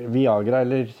Viagra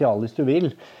eller Cialis du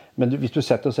vil, men hvis du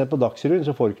setter og ser på Dagsrevyen,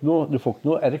 så får du får ikke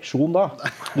noe ereksjon da.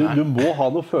 Du må ha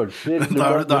noen følelser.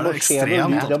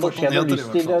 Det må skje noe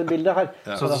lyst i det bildet her.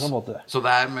 Så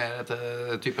det mer et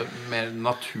type mer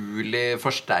naturlig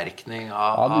forsterkning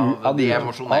av de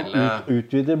emosjonelle...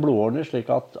 Utvider blodårene slik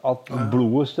at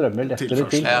blodet strømmer lettere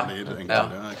til.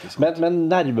 Men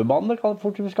nervebanene kan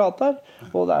fort bli skadet der.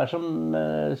 Og det som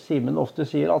Simen ofte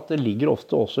sier, at det ligger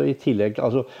ofte også i tillegg.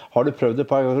 Altså, har du prøvd det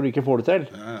et par ganger og du ikke får det til,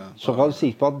 så kan du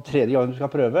si på at tredje gang du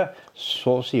skal prøve,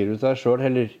 så sier du til deg selv,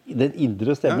 eller den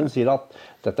indre stemmen sier at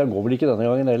dette går vel ikke denne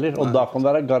gangen heller, og da kan du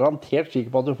være garantert sikker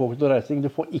på at du får ikke noe reising,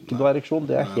 du får ikke noe ereksjon,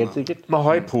 det helt sikkert. Man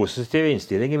har en positiv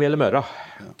innstilling i mellom øra.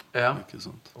 Ja.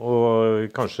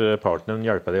 Og kanskje partneren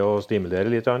hjelper deg å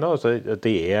stimulere litt, altså,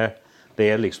 det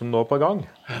er liksom noe på gang.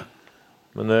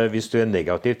 Men hvis du er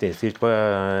negativt innstilt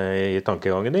i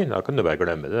tankegangen din, da kan du bare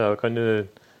glemme det, da kan du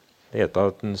ete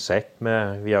en sekk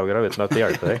med Viagra uten at det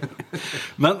hjelper deg.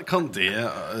 Men kan det,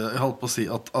 jeg holdt på å si,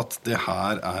 at det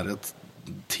her et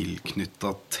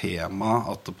tilknyttet tema,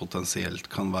 at det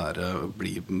potensielt kan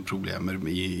bli problemer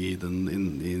i den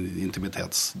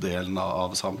intimitetsdelen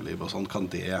av samlivet og sånn,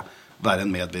 kan det være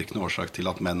en medvirkende årsak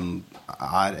til at menn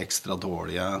ekstra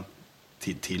dårlige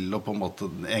til å på en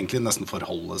måte egentlig nesten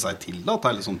forholde seg til det, at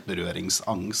det litt sånn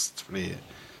berøringsangst, fordi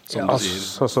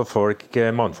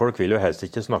mannfolk vil jo helst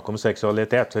ikke snakke om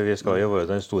seksualitet, for vi skal jo være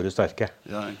den store sterke.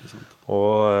 Ja, ikke sant.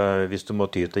 Og hvis du må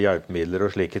ty til hjelpemidler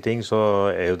og slike ting, så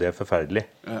jo det forferdelig.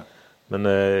 Ja. Men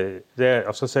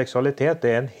seksualitet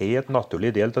er en helt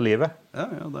naturlig del av livet. Ja,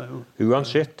 det jo.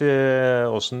 Uansett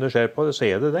hvordan du ser på det, så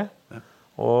det det. Ja.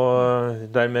 Og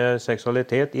dermed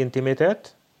seksualitet,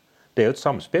 intimitet, det jo et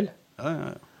samspill.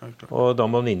 Ja. Og da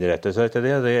må man innrette seg til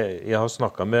det. Jeg har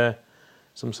snakket med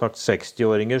som sagt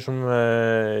 60-åringer som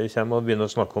kommer og begynner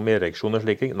å snakke om ereksjon og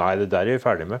slike ting. Nei, det der jeg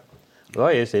ferdig med. Da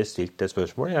har jeg stilt det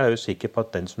spørsmålet. Jeg jo sikker på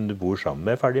at den som du bor sammen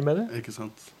med ferdig med det. Ikke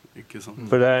sant.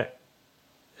 For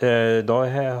da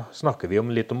snakker vi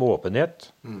litt om åpenhet.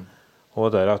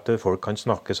 Og det at folk kan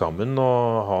snakke sammen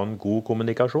og ha en god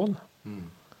kommunikasjon.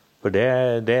 For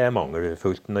det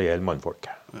mangelfullt når det gjelder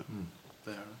mannfolk.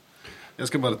 Jeg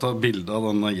skal bare ta bilde av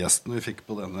denne gjesten vi fikk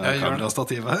på denne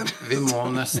kamerastativet her. Vi må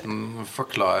nesten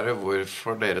forklare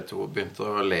hvorfor dere to begynte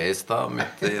å le i sted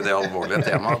midt i det alvorlige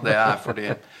temaet. Det fordi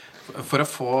for å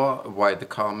få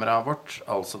wide-kameraet vårt,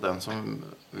 altså den som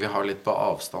vi har litt på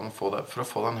avstand, for å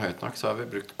få den høyt nok, så har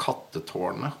vi brukt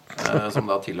kattetårnet, som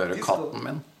da tilhører katten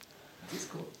min.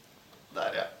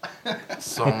 Der,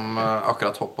 som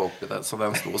akkurat hoppet opp i det, så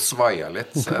den sto og svaia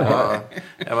litt. Så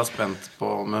jeg var spent på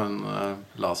om hun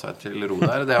la seg til ro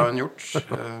der. Det har hun gjort.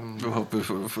 Vi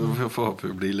får håpe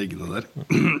hun blir liggende der.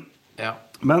 Ja.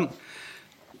 Men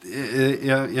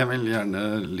jeg vil gjerne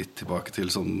litt tilbake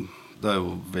til sånn, det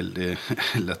jo veldig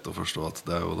lett å forstå at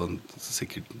det jo den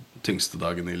sikkert tyngste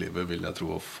dagen i livet, vil jeg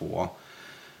tro,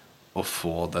 å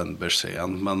få den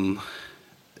beskjeden. Men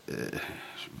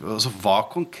altså, hva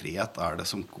konkret det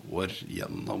som går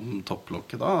gjennom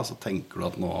topplokket da? Altså, tenker du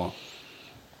at nå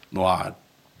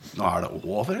det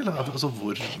over, eller? Altså,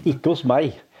 hvor? Ikke hos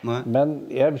meg. Nei. Men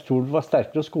jeg tror det var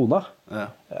sterkere hos kona. Ja.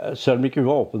 Selv om ikke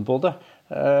hun var åpen på det.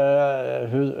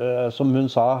 Som hun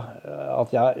sa,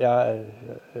 at jeg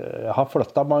har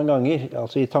flyttet mange ganger,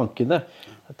 altså i tankene.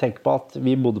 Tenk på at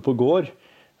vi bodde på gård,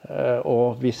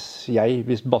 og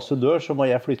hvis Basse dør, så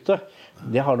må jeg flytte.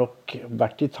 Det har nok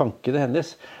vært i tankene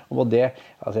hennes. Og det,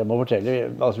 altså jeg må fortelle,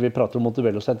 altså vi prater om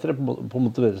Montebello-senteret. På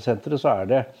Montebello-senteret så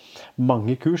det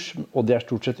mange kurs, og det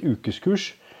stort sett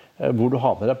ukeskurs, hvor du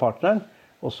har med deg partneren,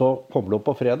 og så kommer du opp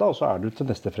på fredag, og så du til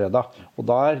neste fredag. Og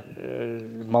da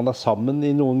man sammen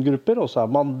i noen grupper, og så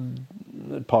man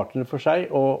partner for seg,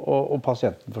 og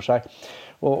pasienten for seg.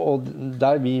 Og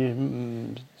der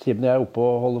Simen og jeg oppe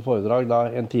og holder foredrag da,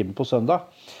 en time på søndag,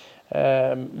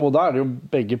 og da det jo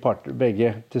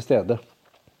begge til stede.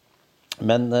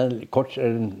 Men kort,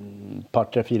 par,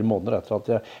 3-4 måneder etter at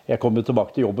jeg kom jo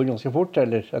tilbake til jobben ganske fort,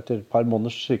 eller etter et par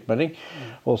måneders sykemelding,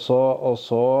 og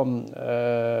så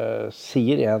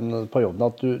sier en på jobben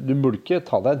at du burde ikke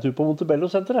ta deg en tur på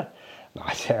Montebello-senteret.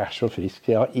 Nei, jeg så frisk,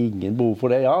 jeg har ingen behov for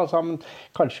det. Ja, altså, men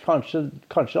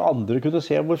kanskje andre kunne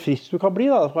se hvor frisk du kan bli,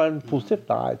 da. Det var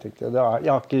positivt. Nei, tenkte jeg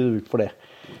har ikke bruk for det.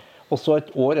 Og så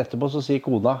et år etterpå så sier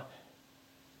kona,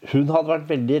 hun hadde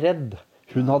vært veldig redd.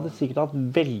 Hun hadde sikkert hatt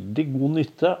veldig god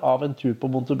nytte av en tur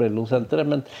på Montebello-senteret,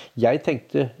 men jeg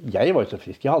tenkte, jeg var jo så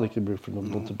frisk, jeg hadde ikke bruk for noe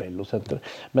Montebello-senteret,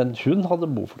 men hun hadde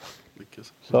behov for det.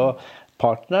 Så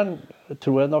partneren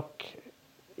tror jeg nok,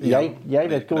 jeg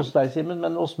vet ikke hos deg, Simen,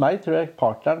 men hos meg tror jeg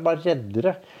partneren var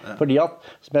reddere, fordi at,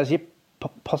 som jeg sier,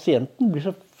 pasienten blir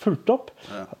så fulgt opp,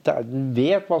 du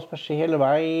vet hva som skal skje hele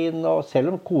veien, og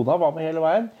selv om kona var med hele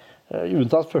veien,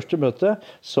 unntatt første møte,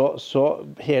 så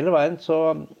hele veien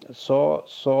så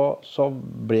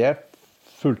ble jeg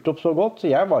fulgt opp så godt, så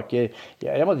jeg var ikke,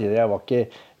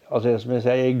 altså som jeg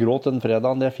sier, jeg gråt den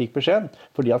fredagen jeg fikk beskjeden,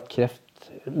 fordi at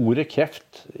ordet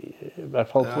kreft, i hvert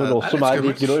fall for oss som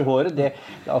litt grå i håret,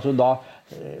 altså da,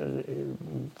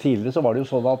 tidligere så var det jo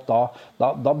sånn at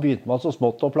da begynte man så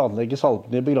smått å planlegge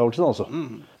salpen i begravelsen altså.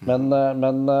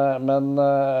 Men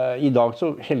i dag så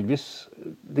heldigvis,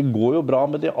 det går jo bra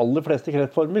med de aller fleste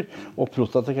kreftformer, og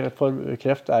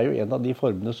prostatakreft jo en av de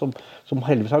formene som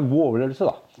heldigvis har god overlevelse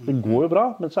da. Det går jo bra,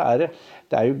 men så det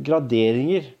jo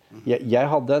graderinger. Jeg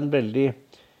hadde en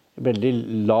veldig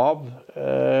lav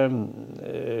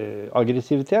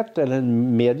aggressivitet, eller en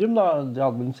medium da, det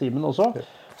hadde min Simen også,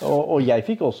 og jeg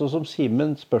fikk også som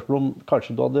Simen spørsmål om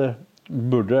kanskje du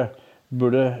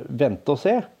burde vente og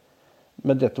se.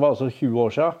 Men dette var altså 20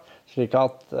 år siden, slik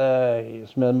at,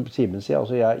 som Simen sier,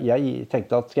 altså jeg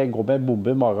tenkte at skal jeg gå med en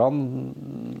bombe i magen,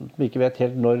 som ikke vet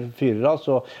helt når fyrer av,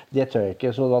 så det tør jeg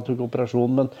ikke, så da tok jeg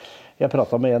operasjonen. Men jeg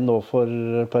pratet med en nå på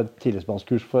et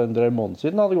tillitsmannskurs for en drøy måned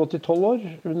siden, han hadde gått i 12 år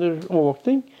under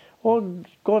overvåkning, og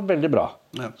går veldig bra.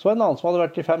 Ja. Så en annen som hadde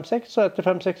vært i 5-6, så etter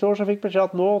 5-6 år så fikk beskjed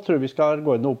at nå tror vi skal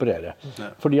gå inn og operere. Ja.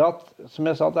 Fordi at, som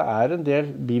jeg sa, det en del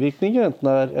bivirkninger, enten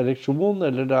det ereksjon,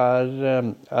 eller det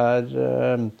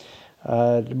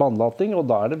vannlating, og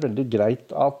da det veldig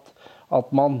greit at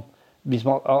man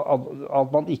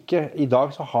ikke, i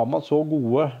dag så har man så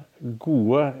gode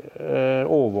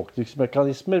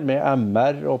overvåkningsmekanismer med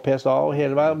MR og PSA og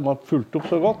hele veien, man har fulgt opp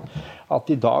så godt, at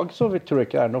i dag så tror jeg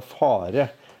ikke det noe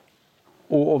fare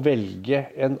å velge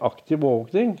en aktiv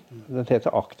overvåkning. Den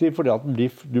heter aktiv fordi at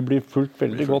du blir fulgt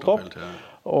veldig godt opp.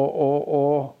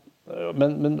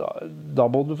 Men da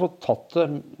må du få tatt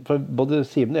det, for både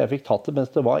Simen og jeg fikk tatt det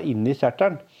mens det var inne i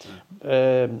kjertelen.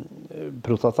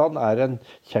 Prostatan en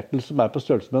kjertel som på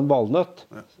størrelse med en valnøtt.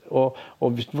 Og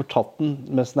hvis du får tatt den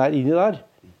mens den inni der,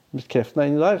 hvis kreften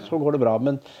inni der, så går det bra.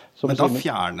 Men da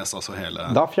fjernes altså hele?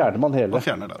 Da fjerner man hele. Man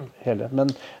fjerner det. Hele.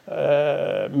 Men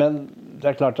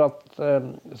det klart at,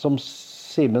 som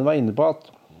Simen var inne på, at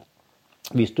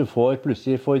hvis du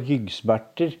plutselig får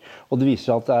ryggsmerter, og det viser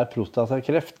seg at det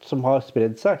prostatakreft som har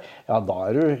spredd seg, ja,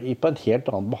 da du på en helt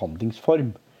annen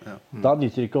behandlingsform. Ja. Da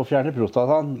nytter det ikke å fjerne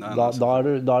prostataen.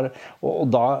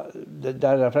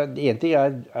 Derfor en ting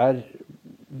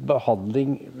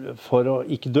behandling for å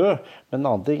ikke dø, men en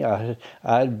annen ting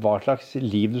hva slags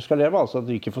liv du skal leve, altså at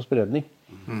du ikke får spredning.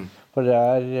 For det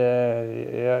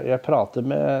jeg prater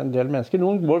med en del mennesker,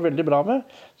 noen går veldig bra med,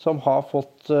 som har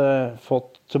fått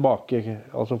tilbake,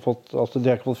 altså de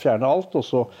har ikke fått fjerne alt, og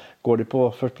så går de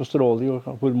først på stråling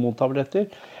og hormontabletter,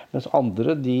 mens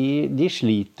andre, de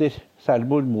sliter, særlig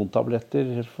med hormontabletter,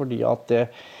 fordi at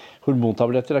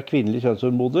hormontabletter kvinnelige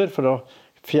kjønnshormoner for å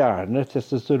fjerne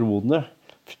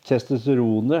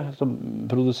testosteronet som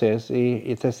produseres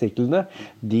i testiklene,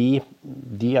 de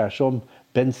som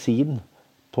bensin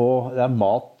på, det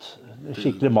mat,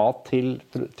 skikkelig mat til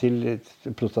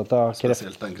prostatakreft.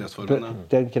 Spesielt den kreftformen.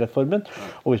 Den kreftformen.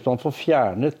 Og hvis man får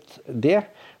fjernet det,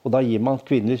 og da gir man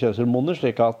kvinnelige kjønnshormoner,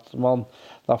 slik at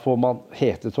da får man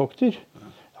hetetokter.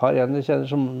 Jeg har en jeg kjenner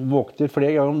som våkner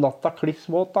flere ganger om natta,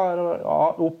 klissvåt,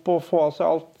 opp og få av seg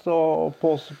alt,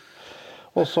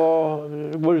 og så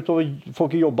går ut og får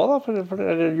ikke jobba da,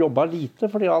 eller jobba lite,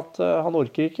 fordi at han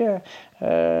orker ikke.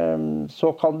 Så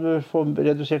kan du få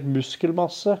redusert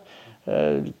muskelmasse,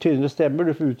 tynnere stemmer,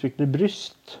 du får utvikle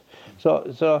bryst. Så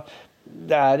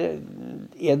det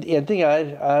en ting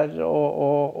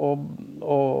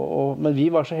men vi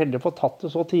var så heldige å få tatt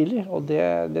det så tidlig, og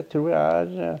det tror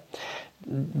jeg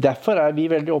derfor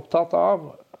vi veldig opptatt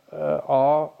av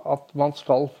at man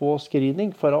skal få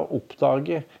screening for å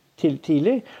oppdage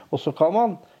tidlig, og så kan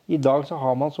man I dag så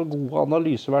har man så gode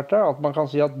analyseverktøy at man kan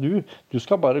si at du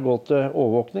skal bare gå til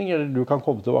overvåkning, eller du kan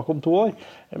komme tilbake om 2 år,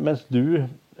 mens du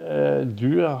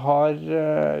har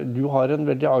en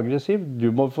veldig aggressiv,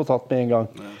 du må få tatt med en gang.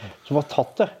 Så hva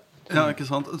tatt det? Ja, ikke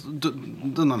sant?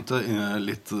 Du nevnte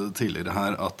litt tidligere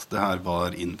her at det her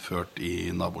var innført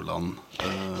i naboland.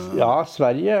 Ja,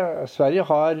 Sverige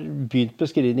har begynt med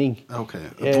screening. Ok.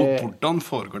 Hvordan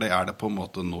foregår det? Er det på en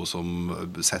måte noe som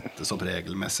settes opp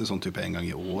regelmessig, sånn type en gang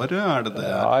i året? Er det det?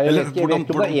 Ja, jeg vet ikke om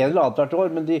det er en eller annet hvert år,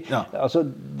 men altså,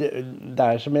 det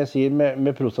er som jeg sier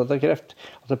med prostatakreft.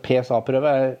 Altså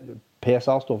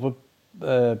PSA står for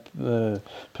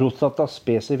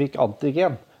prostataspesifikk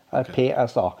antigen.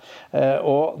 PSA.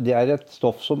 Og det er et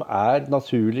stoff som er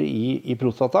naturlig i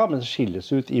prostata, men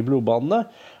skilles ut i blodbanene.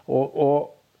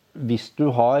 Og hvis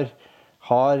du har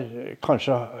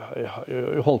kanskje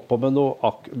holdt på med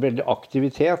noe veldig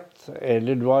aktivitet,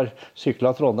 eller du har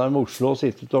syklet Trondheim og Oslo og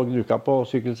sittet og gnuka på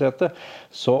sykkelsetet,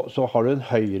 så har du en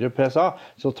høyere PSA,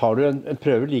 så tar du en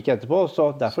prøve like etterpå.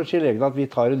 Så derfor sier legen at vi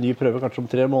tar en ny prøve kanskje om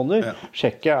 3 måneder,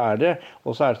 sjekke er det,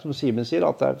 og så er det som Simen sier,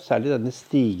 at det er særlig denne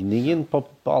stigningen på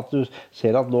at du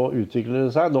ser at nå utvikler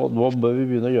det seg, nå bør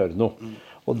vi begynne å gjøre noe.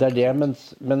 Og det er det,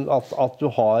 men at du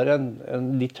har en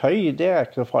litt høy, det er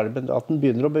ikke så farlig, men at den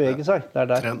begynner å bevege seg. Det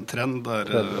er der. Trend der.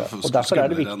 Og derfor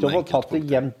er det viktig å få tatt det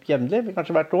jevnlig,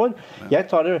 kanskje hvert år. Jeg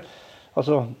tar det,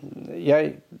 altså,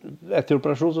 etter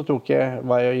operasjon så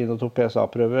var jeg inne og tok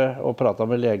PSA-prøve og pratet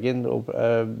med legen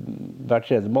hver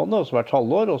 3. måned, og så hvert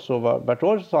halvår, og så hvert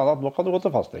år, så sa han at nå kan du gå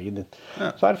til fastlegen din.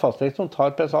 Så er det fastlegen som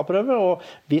tar PSA-prøve, og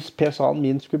hvis PSA-en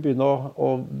min skulle begynne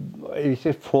hvis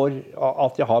jeg får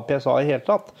at jeg har PSA i hele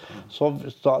tatt, så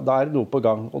da er det noe på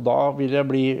gang, og da vil jeg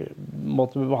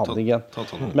måtte med behandling igjen.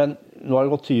 Men nå har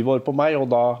det gått 20 år på meg, og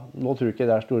nå tror jeg ikke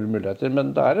det er store muligheter,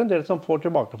 men det er en del som får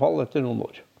tilbakefall etter noen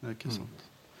år. Ikke sant.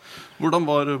 Hvordan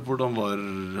var,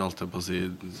 alt jeg på å si,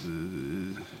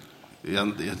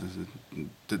 igjen,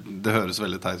 det høres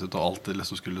veldig teit ut og alltid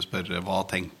liksom skulle spørre, hva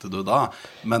tenkte du da?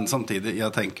 Men samtidig,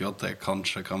 jeg tenker jo at det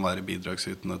kanskje kan være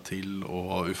bidragsytende til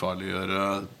å ufarliggjøre,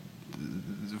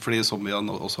 fordi som vi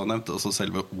også har nevnt, altså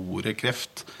selve ordet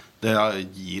kreft, det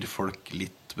gir folk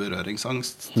litt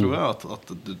berøringsangst, tror jeg,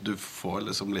 at du får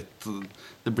liksom litt,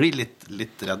 det blir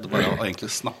litt redd bare å egentlig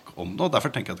snakke om det, og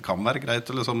derfor tenker jeg at det kan være greit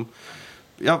å liksom,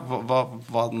 ja,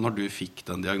 når du fikk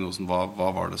den diagnosen, hva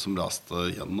var det som raste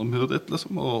gjennom hodet ditt,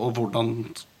 liksom, og hvordan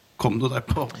kom du deg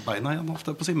på beina igjen,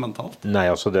 ofte på å si, mentalt? Nei,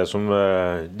 altså det som,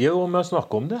 det er jo med å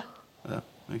snakke om det,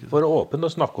 være åpen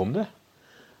og snakke om det,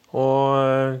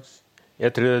 og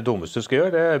jeg tror det dummeste du skal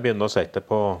gjøre, det er å begynne å sette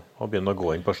på, og begynne å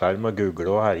gå inn på skjerm og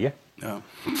google og herje. Ja.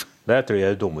 Det tror jeg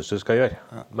er det dummeste du skal gjøre.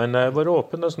 Ja. Men være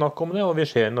åpen og snakke om det, og vi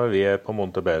ser når vi er på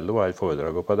Montebello og har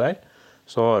foredrag på der,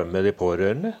 så har vi de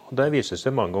pårørende, og der vises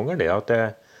det mange ganger det at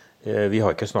vi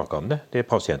har ikke snakket om det.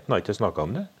 Pasienten har ikke snakket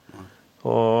om det.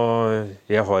 Og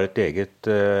jeg har et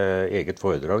eget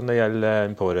foredrag når det gjelder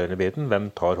den pårørende-biten. Hvem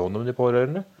tar hånd om de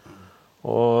pårørende?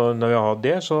 Og når vi har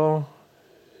det,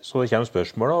 så kommer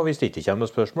spørsmålet, og hvis det ikke kommer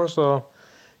noe spørsmål, så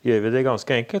gjør vi det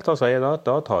ganske enkelt. Da sier jeg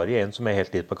da tar jeg en som er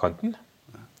helt litt på kanten.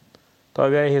 Da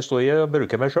har vi en historie og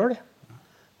bruker meg selv.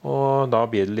 Og da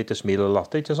blir det litt smil og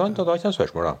latter, ikke sant? Og da kommer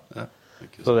spørsmålet. Ja,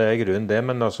 så det er grunnen det,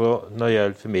 men altså, når det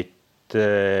gjelder for mitt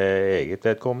eget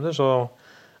vedkommende, så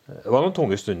det var noen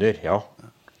tunge stunder, ja,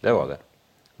 det var det.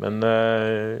 Men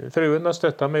fruen har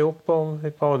støttet meg opp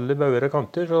på alle bauger og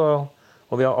kanter,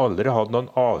 og vi har aldri hatt noen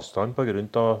avstand på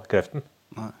grunn av kreften.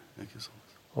 Nei, ikke sant.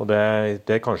 Og det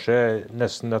er kanskje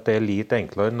nesten at det er litt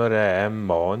enklere når det er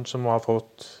mannen som har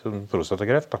fått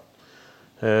prostatakreft.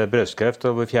 Brøstkreft,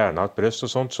 og vi fjerner et brøst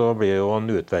og sånt, så blir det jo en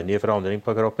utvendig forandring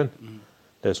på kroppen.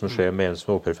 Det som skjer med en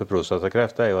som er oppført for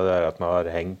prostatakreft, det er jo det at man har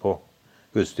hengt på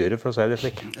utstyret, for å si det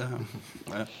slik.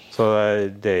 Ja. Så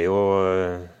det er jo,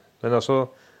 men altså,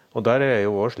 og der er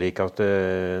jo også slik at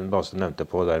Basse nevnte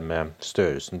på der med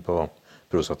størrelsen på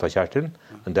prostatakjertelen,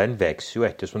 men den vekser jo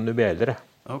etter som du blir eldre.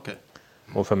 Okay.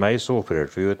 Og for meg så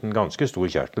opererte vi jo en ganske stor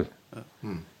kjertel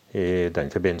i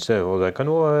den forbindelse, og det kan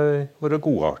jo være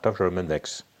godartet selv om en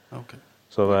vekst. Okay.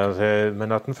 Så,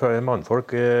 men at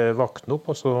mannfolk vakner opp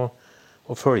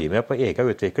og følger med på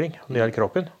egen utvikling når det gjelder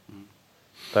kroppen,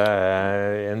 det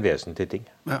er en vesentlig ting.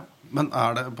 Ja, men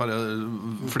er det bare,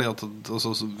 fordi at,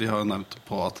 altså, vi har jo nevnt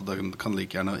på at det kan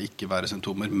like gjerne ikke være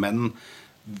symptomer, men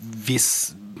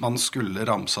hvis man skulle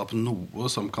ramse opp noe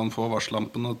som kan få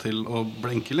varslampene til å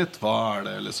blinke litt, hva er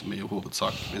det liksom i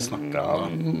hovedsak vi snakker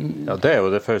om? Ja, det er jo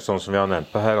det første, sånn som vi har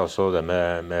nevnt på her, altså det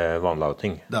med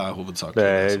vannlating. Det er hovedsak.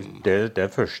 Det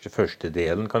er første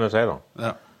delen, kan jeg si da.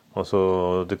 Ja. Altså,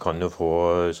 du kan jo få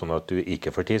sånn at du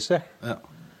ikke får tisse. Ja.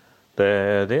 Det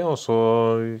er det, og så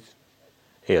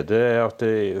er det at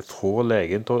få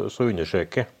legen til å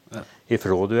undersøke.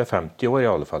 Ifra du 50 år i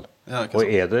alle fall. Ja, ikke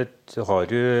sant. Og har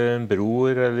du en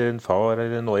bror eller en far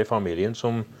eller noe i familien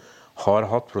som har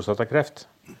hatt prostatakreft,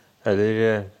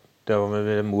 eller det var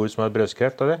en mor som hadde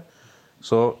brøstkreft av det,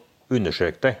 så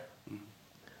undersøk deg.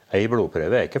 En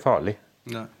blodprøve er ikke farlig.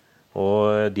 Nei.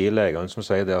 Og de legene som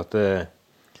sier det at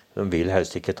de vil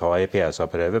helst ikke ta en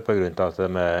PSA-prøve på grunn av at de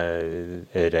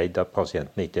er redd at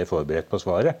pasienten ikke er forberedt på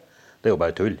svaret, det er jo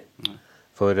bare tull.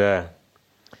 For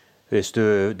hvis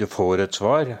du får et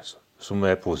svar som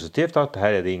er positivt, at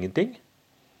her er det ingenting,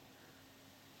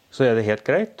 så er det helt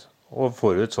greit. Og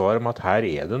får du et svar om at her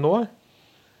er det noe,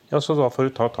 ja, så da får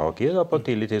du ta tak i det på et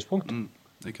tidlig tidspunkt.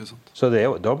 Ikke sant. Så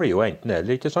da blir jo enten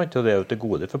eller, ikke sant? Og det er jo til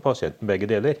gode for pasienten begge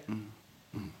deler.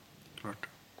 Klart.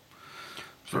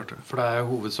 For det er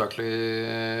hovedsakelig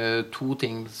to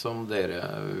ting som dere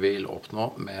vil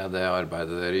oppnå med det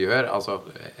arbeidet dere gjør. Altså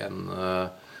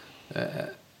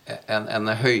en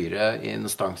høyere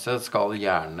instanse skal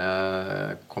gjerne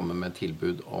komme med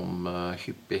tilbud om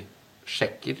hyppig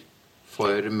sjekker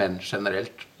for menn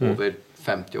generelt over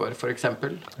 50 år, for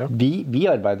eksempel. Ja. Vi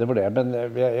arbeider for det, men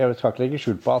jeg skal ikke legge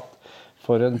skjul på at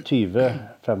for en 20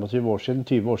 år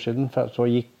siden så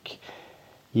gikk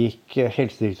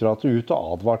Helsedirektoratet ut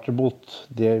og advarte mot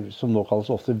det som nå kalles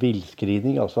ofte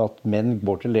villscreening, altså at menn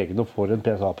går til legen og får en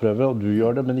PSA-prøve, og du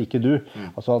gjør det, men ikke du.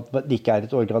 Altså at det ikke er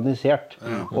et organisert.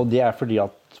 Og det er fordi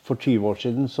at for 20 år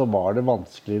siden så var det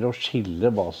vanskeligere å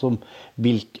skille hva som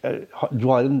du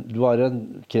har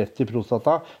en kreft i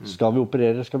prostata, skal vi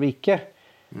operere, skal vi ikke?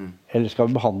 Eller skal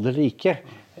vi behandle eller ikke?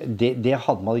 Det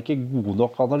hadde man ikke gode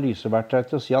nok analyseverktøy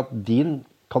til å si at din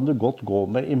kan du godt gå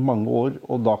med i mange år,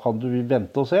 og da kan du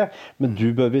vente og se, men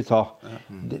du bør vi ta.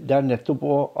 Det er nettopp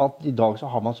at i dag så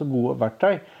har man så gode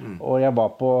verktøy, og jeg var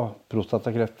på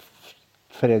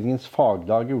Prostatakreftforeningens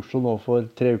fagdag i Oslo nå for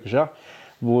 3 uker siden,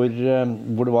 hvor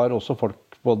det var også folk,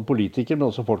 både politikere, men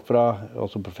også folk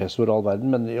også professor og all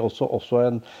verden, men også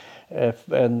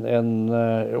en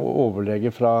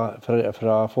overlege fra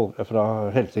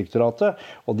Helsedirektoratet,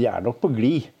 og de er nok på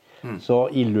glid. Så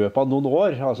i løpet av noen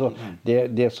år, altså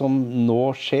det som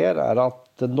nå skjer er at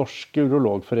den norske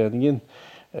urologforeningen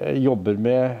jobber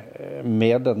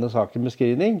med denne saken med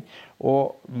screening,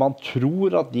 og man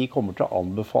tror at de kommer til å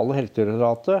anbefale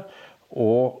Helsedirektoratet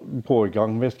å gå i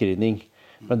gang med screening.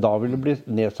 Men da vil det bli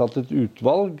nedsatt et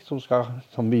utvalg,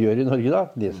 som vi gjør i Norge da,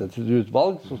 nedsatt et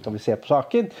utvalg, så skal vi se på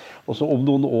saken, og så om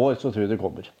noen år så tror jeg det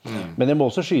kommer. Men jeg må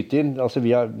også skyte inn, altså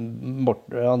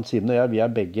Morten, Simen og jeg, vi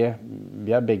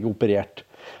er begge operert.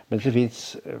 Men det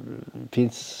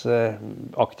finnes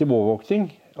aktiv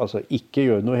overvåkning, altså ikke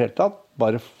gjøre noe helt tatt,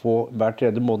 bare få hver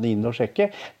 3. måned inn og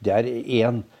sjekke. Det er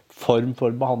en form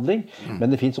for behandling, men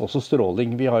det finnes også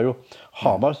stråling. Vi har jo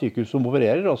Hamar sykehus som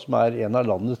opererer, og som er en av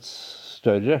landets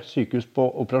større sykehus på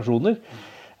operasjoner.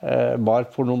 Var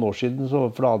for noen år siden, for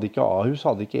da hadde ikke Ahus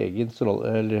egen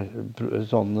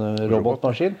sånn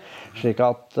robotmaskin, slik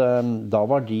at da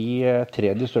var de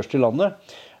 3 de største i landet.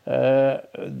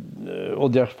 Og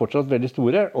de er fortsatt veldig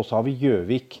store, og så har vi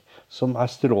Gjøvik, som er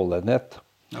stråleenhet.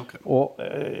 Okay. Og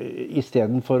i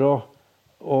stedet for å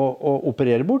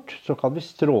operere bort, så kan vi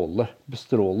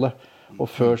bestråle. Og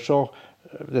før så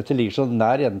dette ligger så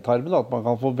nær endetarmen at man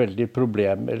kan få veldig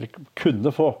problemer, eller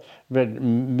kunne få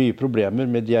mye problemer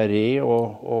med diaré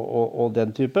og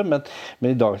den type, men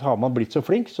i dag har man blitt så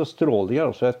flink, så stråling er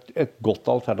også et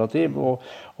godt alternativ, og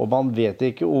man vet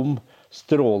ikke om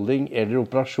stråling eller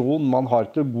operasjon, man har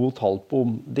ikke god tall på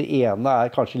om det ene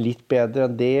er kanskje litt bedre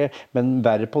enn det, men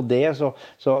verre på det, så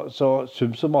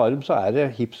sum summarum så er det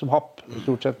hipp som happ,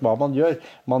 stort sett hva man gjør.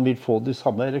 Man vil få de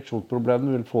samme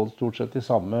ereksjonsproblemene, vil få stort sett de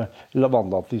samme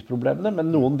vannlatningsproblemene,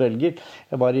 men noen velger.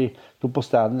 Jeg sto på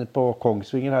stand på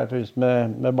Kongsvinger her i forbindelse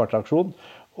med barteaksjon,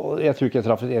 og jeg tror ikke jeg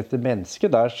traff et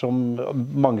menneske der som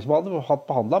mange som hadde hatt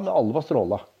behandlet, men alle var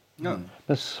strålet. Ja.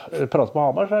 Mens prater på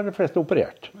Hamar så er de fleste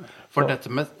operert. For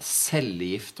dette med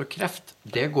cellegift og kreft,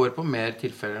 det går på mer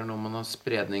tilfeller når man har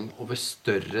spredning over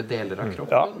større deler av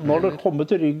kroppen? Ja, når det kommer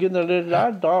til ryggen eller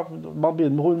da man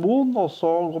begynner med hormon, og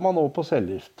så går man over på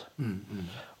cellegift.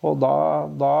 Og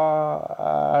da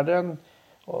er det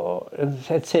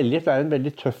et cellegift er en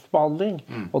veldig tøff behandling,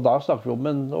 og da snakker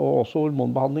vi og også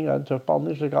hormonbehandling er en tøff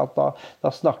behandling, slik at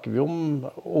da snakker vi om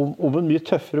en mye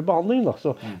tøffere behandling. Da.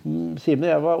 Så Simen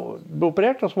og jeg ble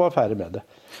operert, og så var jeg ferdig med det.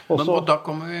 Men da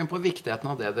kommer vi inn på viktigheten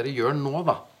av det dere gjør nå,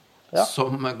 da,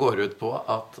 som går ut på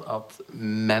at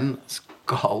menn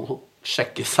skal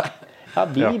sjekke seg. Ja,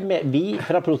 vi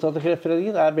fra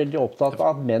Prostatakreftforeningen er veldig opptatt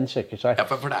av at menn sjekker seg. Ja,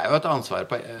 for det er jo et ansvar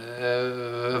på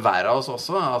hver av oss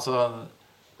også, altså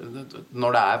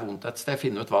når det vondt et sted,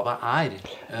 finne ut hva det er.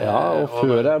 Ja, og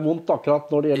før det vondt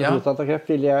akkurat når det gjelder prostatakreft,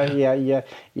 vil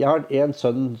jeg har en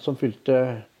sønn som fylte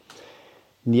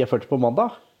 49 på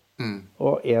mandag,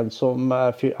 og en som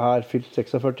er fylt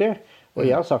 46, og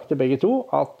jeg har sagt til begge to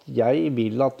at jeg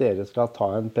vil at dere skal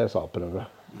ta en PSA-prøve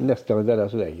neste gang dere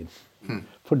hos legen.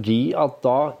 Fordi at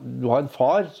da du har en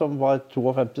far som var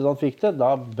 52 da han fikk det,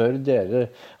 da bør dere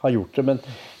ha gjort det. Men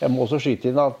jeg må også skyte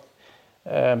inn at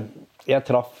vi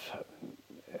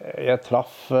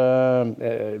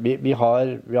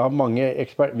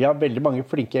har veldig mange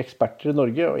flinke eksperter i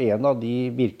Norge, og en av de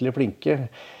virkelig flinke,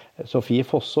 Sofie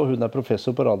Fosse, hun er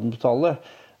professor på Radiumhospitalet.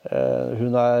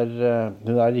 Hun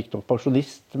er riktignok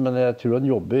pensjonist, men jeg tror hun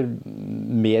jobber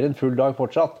mer enn full dag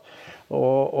fortsatt.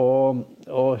 Og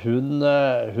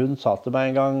hun sa til meg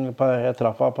en gang, jeg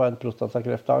traff henne på en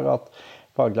prostatakreftdag,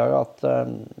 fagdag, at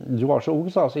du var så ung,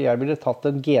 så jeg ville tatt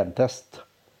en gentest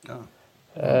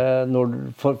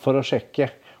for å sjekke.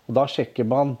 Og da sjekker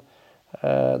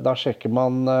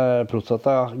man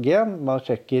prostatagen, man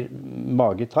sjekker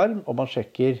magetarm, og man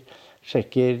sjekker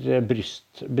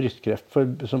brystkreft. For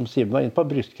som Simen var inne på,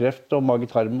 brystkreft og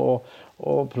magetarm og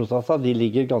prostata, de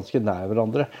ligger ganske nær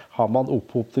hverandre. Har man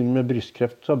opphopning med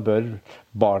brystkreft, så bør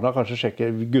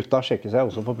gutta sjekke seg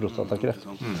også for prostatakreft.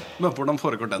 Men hvordan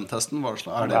foregår den testen?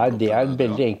 Det er en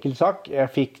veldig enkel sak. Jeg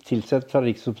fikk tilsendt fra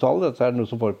Rikshospitalet, dette er noe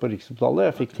som foregår på Rikshospitalet,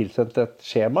 jeg fikk tilsendt et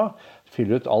skjema,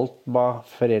 fylle ut alt hva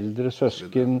foreldre,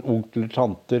 søsken, onkler,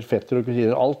 tanter, fetter og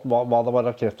kusiner, alt hva det var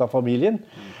av kreft av familien.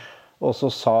 Og så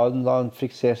sa hun da hun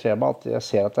fikk se skjema at jeg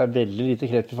ser at det er veldig lite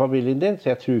kreft i familien din,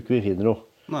 så jeg tror ikke vi finner noe.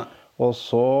 Nei. Og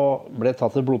så ble det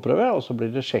tatt en blodprøve, og så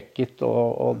ble det sjekket,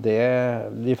 og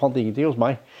de fant ingenting hos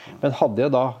meg. Men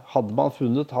hadde man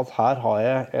funnet at her har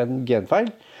jeg en genfeil,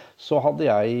 så hadde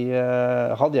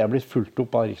jeg blitt fulgt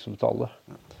opp av Rikshospitalet.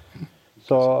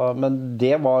 Men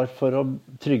det var for å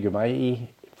trygge meg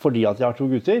fordi at jeg har 2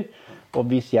 gutter, og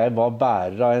hvis jeg var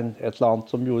bærer av et eller annet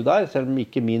som gjorde der, selv om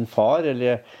ikke min far,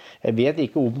 eller jeg vet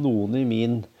ikke om noen i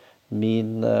min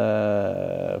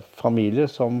familie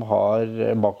som har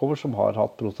bakover, som har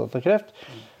hatt prostatakreft.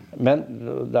 Men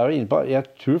det jo inne på, jeg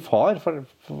tror far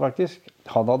faktisk,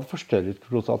 han hadde forstørret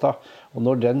prostata. Og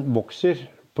når den vokser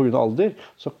på grunn av alder,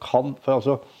 så kan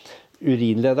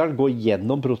urinlederen gå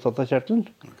gjennom prostatakjertelen.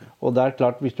 Og det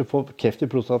klart, hvis du får kreft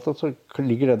i prostata, så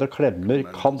ligger den og klemmer,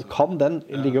 kan den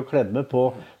ligge og klemme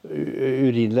på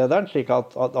urinlederen, slik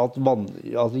at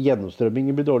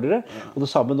gjennomstrømmingen blir dårligere. Og det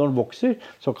samme når den vokser,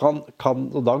 så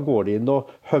og da går de inn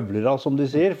og høvler av, som de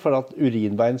sier, for at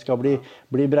urinveien skal bli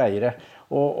breiere.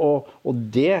 Men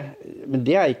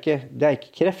det er ikke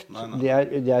kreft. Det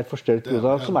er forstørret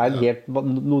prostata, som en helt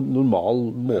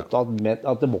normal måte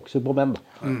at det vokser på menn.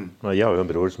 Jeg har jo en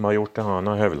bror som har gjort det. Han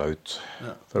har høvlet ut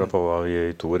for å få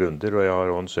i 2 runder. Og jeg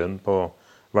har også en sønn på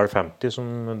vel 50 som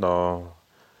da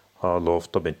har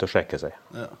lovt å begynne å sjekke seg.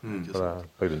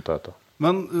 På grunn av dette.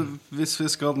 Men hvis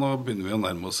vi skal, nå begynner vi å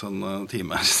nærme oss en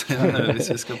time her,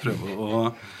 hvis vi skal prøve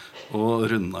å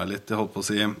runde av litt, jeg holdt på å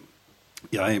si,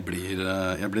 jeg blir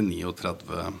 39 i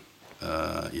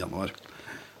januar,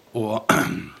 og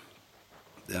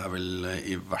det vel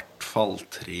i hvert fall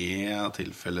 3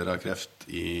 tilfeller av kreft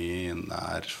i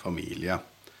nær familie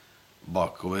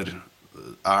bakover.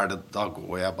 Da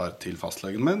går jeg bare til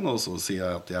fastlegen min, og så sier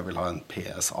jeg at jeg vil ha en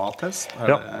PSA-test.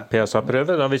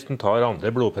 PSA-prøve. Hvis den tar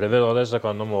andre blodprøver, så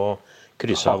kan de også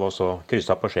krysse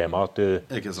av på skjema at du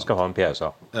skal ha en PSA.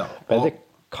 Men det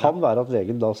kan være at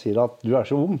legen da sier at du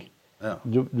så ung.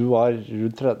 Du var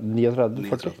rundt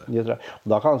 39-40. Og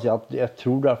da kan han si at jeg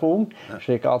tror du for ung,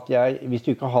 slik at hvis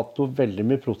du ikke har hatt noe veldig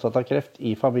mye prostatakreft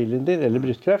i familien din, eller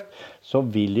brystkreft, så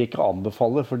vil jeg ikke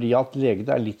anbefale, fordi at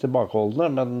legene litt tilbakeholdende,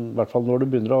 men i hvert fall når du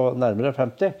begynner å nærme deg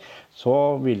 50, så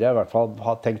vil jeg i hvert fall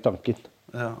ha tenkt tanken.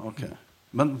 Ja, ok.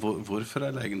 Men hvorfor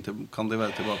legen kan de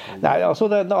være tilbakeholdende? Nei, altså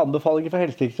det en anbefalingen fra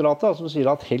Helsedirektoratet som sier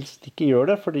at helst ikke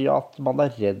gjør det, fordi at man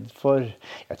redd for,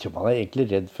 jeg tror man egentlig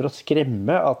redd for å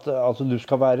skremme, at du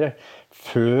skal være,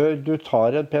 før du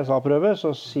tar en PSA-prøve,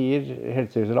 så sier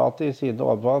Helsedirektoratet i sine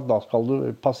overfor, da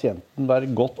skal pasienten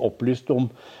være godt opplyst om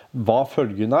hva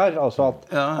følgen altså at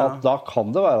da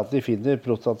kan det være at de finner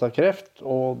prostatakreft,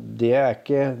 og det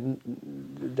ikke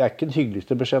den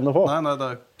hyggeligste beskjeden å få. Nei,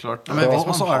 det klart. Men hvis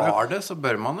man har det, så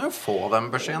bør man jo få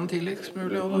den beskjeden tidligst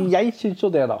mulig. Jeg synes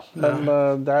jo det da,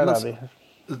 men det der vi.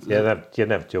 Jeg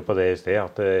nevnte jo på det i sted,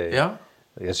 at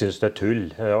jeg synes det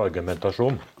tull,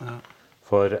 argumentasjon.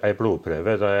 For en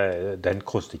blodprøve, den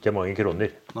koster ikke mange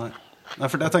kroner. Nei. Nei,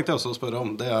 for det tenkte jeg også å spørre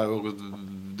om.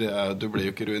 Du blir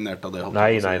jo ikke ruinert av det.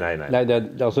 Nei. Nei, det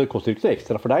koster ikke noe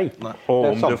ekstra for deg. Nei. Og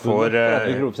om du får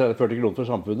 40 kroner for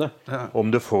samfunnet. Ja.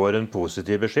 Om du får en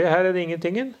positiv beskjed, her er det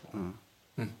ingentingen.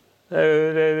 Det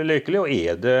er lykkelig, og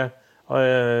er det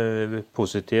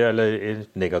positiv eller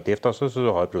negativt, altså, så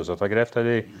du har prostatakreft,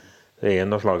 eller det er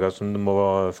en av slagene som du må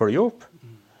følge opp,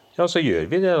 ja, så gjør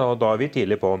vi det, og da er vi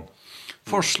tidlig på den.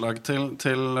 Forslag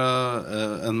til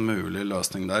en mulig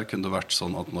løsning der kunne det vært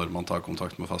sånn at når man tar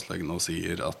kontakt med fastlegen og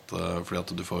sier at fordi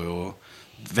at du får jo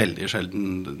veldig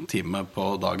sjelden time på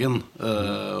dagen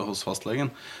hos fastlegen.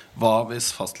 Hva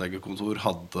hvis fastlegekontor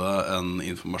hadde en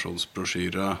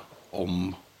informasjonsbrosjyre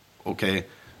om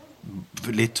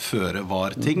litt føre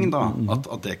var ting da, at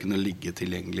det kunne ligge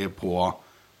tilgjengelig på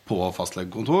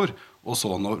fastlegekontor, og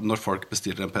så når folk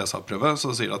bestiller en PSA-prøve,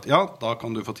 så sier de at ja, da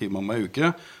kan du få time om en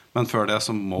uke, men før det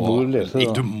så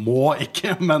du må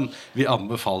ikke, men vi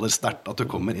anbefaler sterkt at du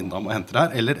kommer innom og henter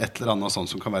her, eller et eller annet sånt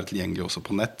som kan være tilgjengelig også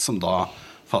på nett, som da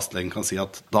fastlegen kan si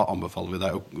at da anbefaler vi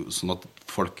deg, sånn at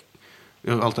folk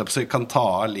kan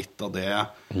ta litt av det.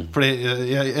 Fordi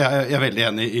jeg er veldig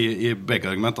enig i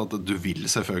begge argument at du vil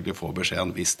selvfølgelig få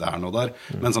beskjeden hvis det er noe der,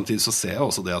 men samtidig så ser jeg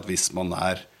også det at hvis man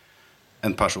er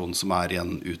en person som er i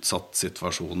en utsatt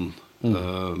situasjon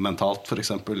mentalt, for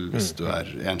eksempel, hvis du er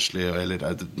enslig, eller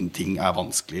ting er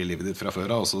vanskelig i livet ditt fra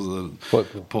før, og så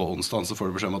på onsdag så får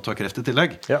du beskjed om at du har kreft i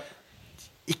tillegg. Ja.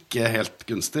 Ikke helt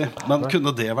gunstig, men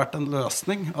kunne det vært en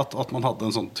løsning? At man hadde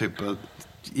en sånn type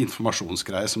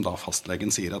informasjonsgreie som da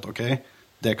fastlegen sier at ok,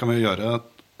 det kan vi gjøre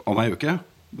om en uke,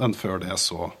 men før det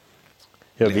så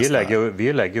Ja, vi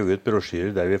legger jo ut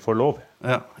brosjyrer der vi får lov.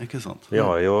 Ja, ikke sant. Vi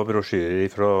har jo brosjyrer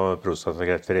fra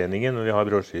Prostatakreftforeningen, og vi har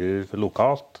brosjyrer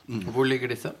lokalt. Hvor ligger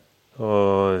disse?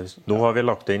 Og nå har vi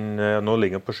lagt inn, nå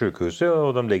ligger de på sykehuset,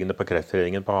 og de ligger på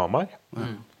Kreftforeningen på Hamar.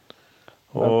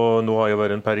 Og nå har jo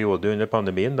vært en periode under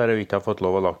pandemien der vi ikke har fått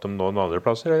lov å lagt dem noen andre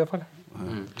plasser i hvert fall.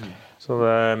 Så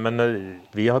men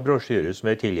vi har brosjyrer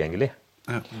som er tilgjengelige.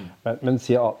 Ja. Men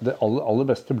det aller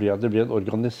beste blir at det blir en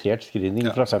organisert screening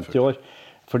fra 50 år.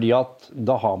 Fordi at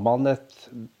da har man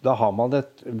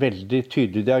et veldig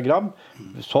tydelig diagram.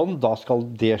 Sånn, da skal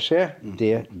det skje,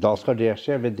 da skal det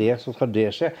skje, ved det så skal det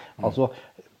skje. Altså,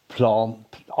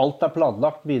 alt er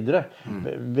planlagt videre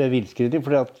ved vilscreening,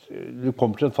 fordi at du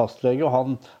kommer til en fastlege, og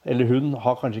han eller hun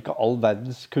har kanskje ikke all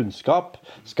verdens kunnskap.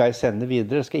 Skal jeg sende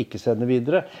videre, skal jeg ikke sende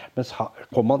videre? Mens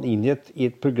kommer man inn i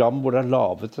et program hvor det er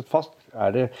lavet et fast,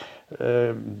 er det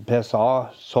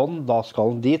PSA sånn, da skal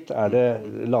han dit. Er det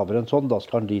lavere enn sånn, da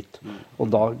skal han dit. Og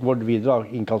da går det videre.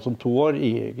 Innkast om 2 år,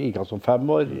 innkast om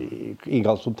 5 år,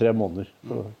 innkast om 3 måneder.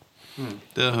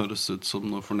 Det høres ut som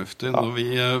noe fornuftig.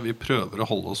 Når vi prøver å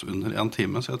holde oss under 1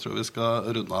 time, så jeg tror vi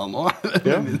skal runde av nå.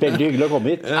 Veldig hyggelig å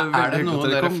komme hit. Er det noe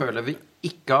dere føler vi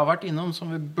ikke har vært innom,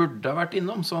 som vi burde ha vært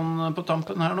innom, sånn på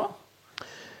tampen her nå?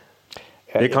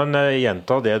 Vi kan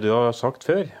gjenta det du har sagt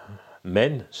før.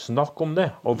 Men snakk om det,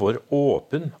 og vær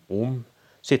åpen om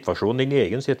situasjonen, din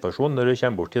egen situasjon når du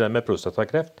kommer bort til det med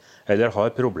prostatakreft, eller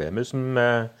har problemer som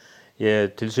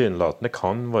tilsynelatende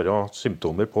kan være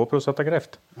symptomer på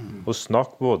prostatakreft. Og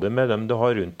snakk både med dem du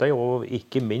har rundt deg, og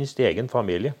ikke minst egen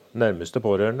familie, nærmeste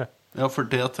pårørende. Ja, for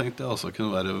det tenkte jeg også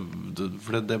kunne være,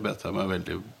 for det bet jeg meg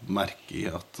veldig merke i,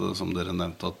 at som dere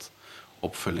nevnte, at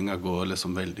oppfølgingen går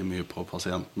liksom veldig mye på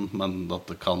pasienten, men at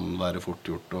det kan være fort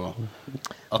gjort at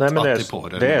de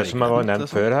pårørende... Det er som jeg har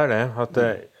nevnt før her, at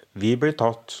vi blir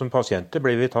tatt, som pasienter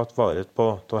blir vi tatt vare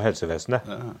på helsevesenet.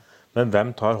 Ja. Men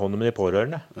hvem tar hånd om de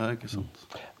pårørende? Ja, ikke sant.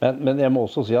 Men jeg må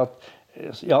også si at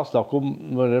ja, snakk om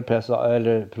PSA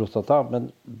eller prostata,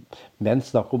 men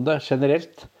snakk om det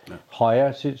generelt. Ja. Har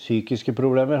jeg psykiske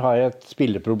problemer, har jeg et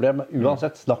spilleproblem,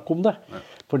 uansett snakk om det. Ja.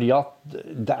 Fordi at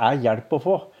det er hjelp å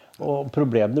få. Og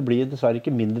problemene blir dessverre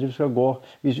ikke mindre.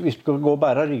 Hvis du skal gå og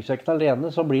bære ryggsekken alene,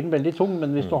 så blir den veldig tung.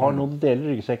 Men hvis du har noen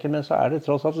deler ryggsekken med, så er det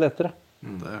tross alt lettere.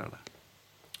 Det er det.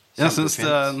 Jeg synes det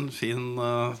er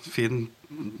en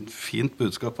fint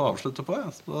budskap å avslutte på. Ja.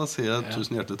 Da sier jeg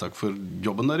tusen hjertelig takk for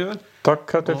jobben dere gjør. Takk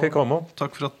for at du fikk komme.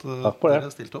 Takk for at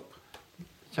dere stilte opp.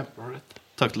 Kjempeålreit.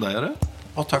 Takk til deg, Are.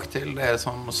 Og takk til dere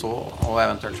som så og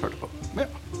eventuelt hørte på. Ja,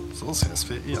 så ses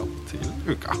vi igjen til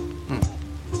uka.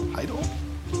 Hei da.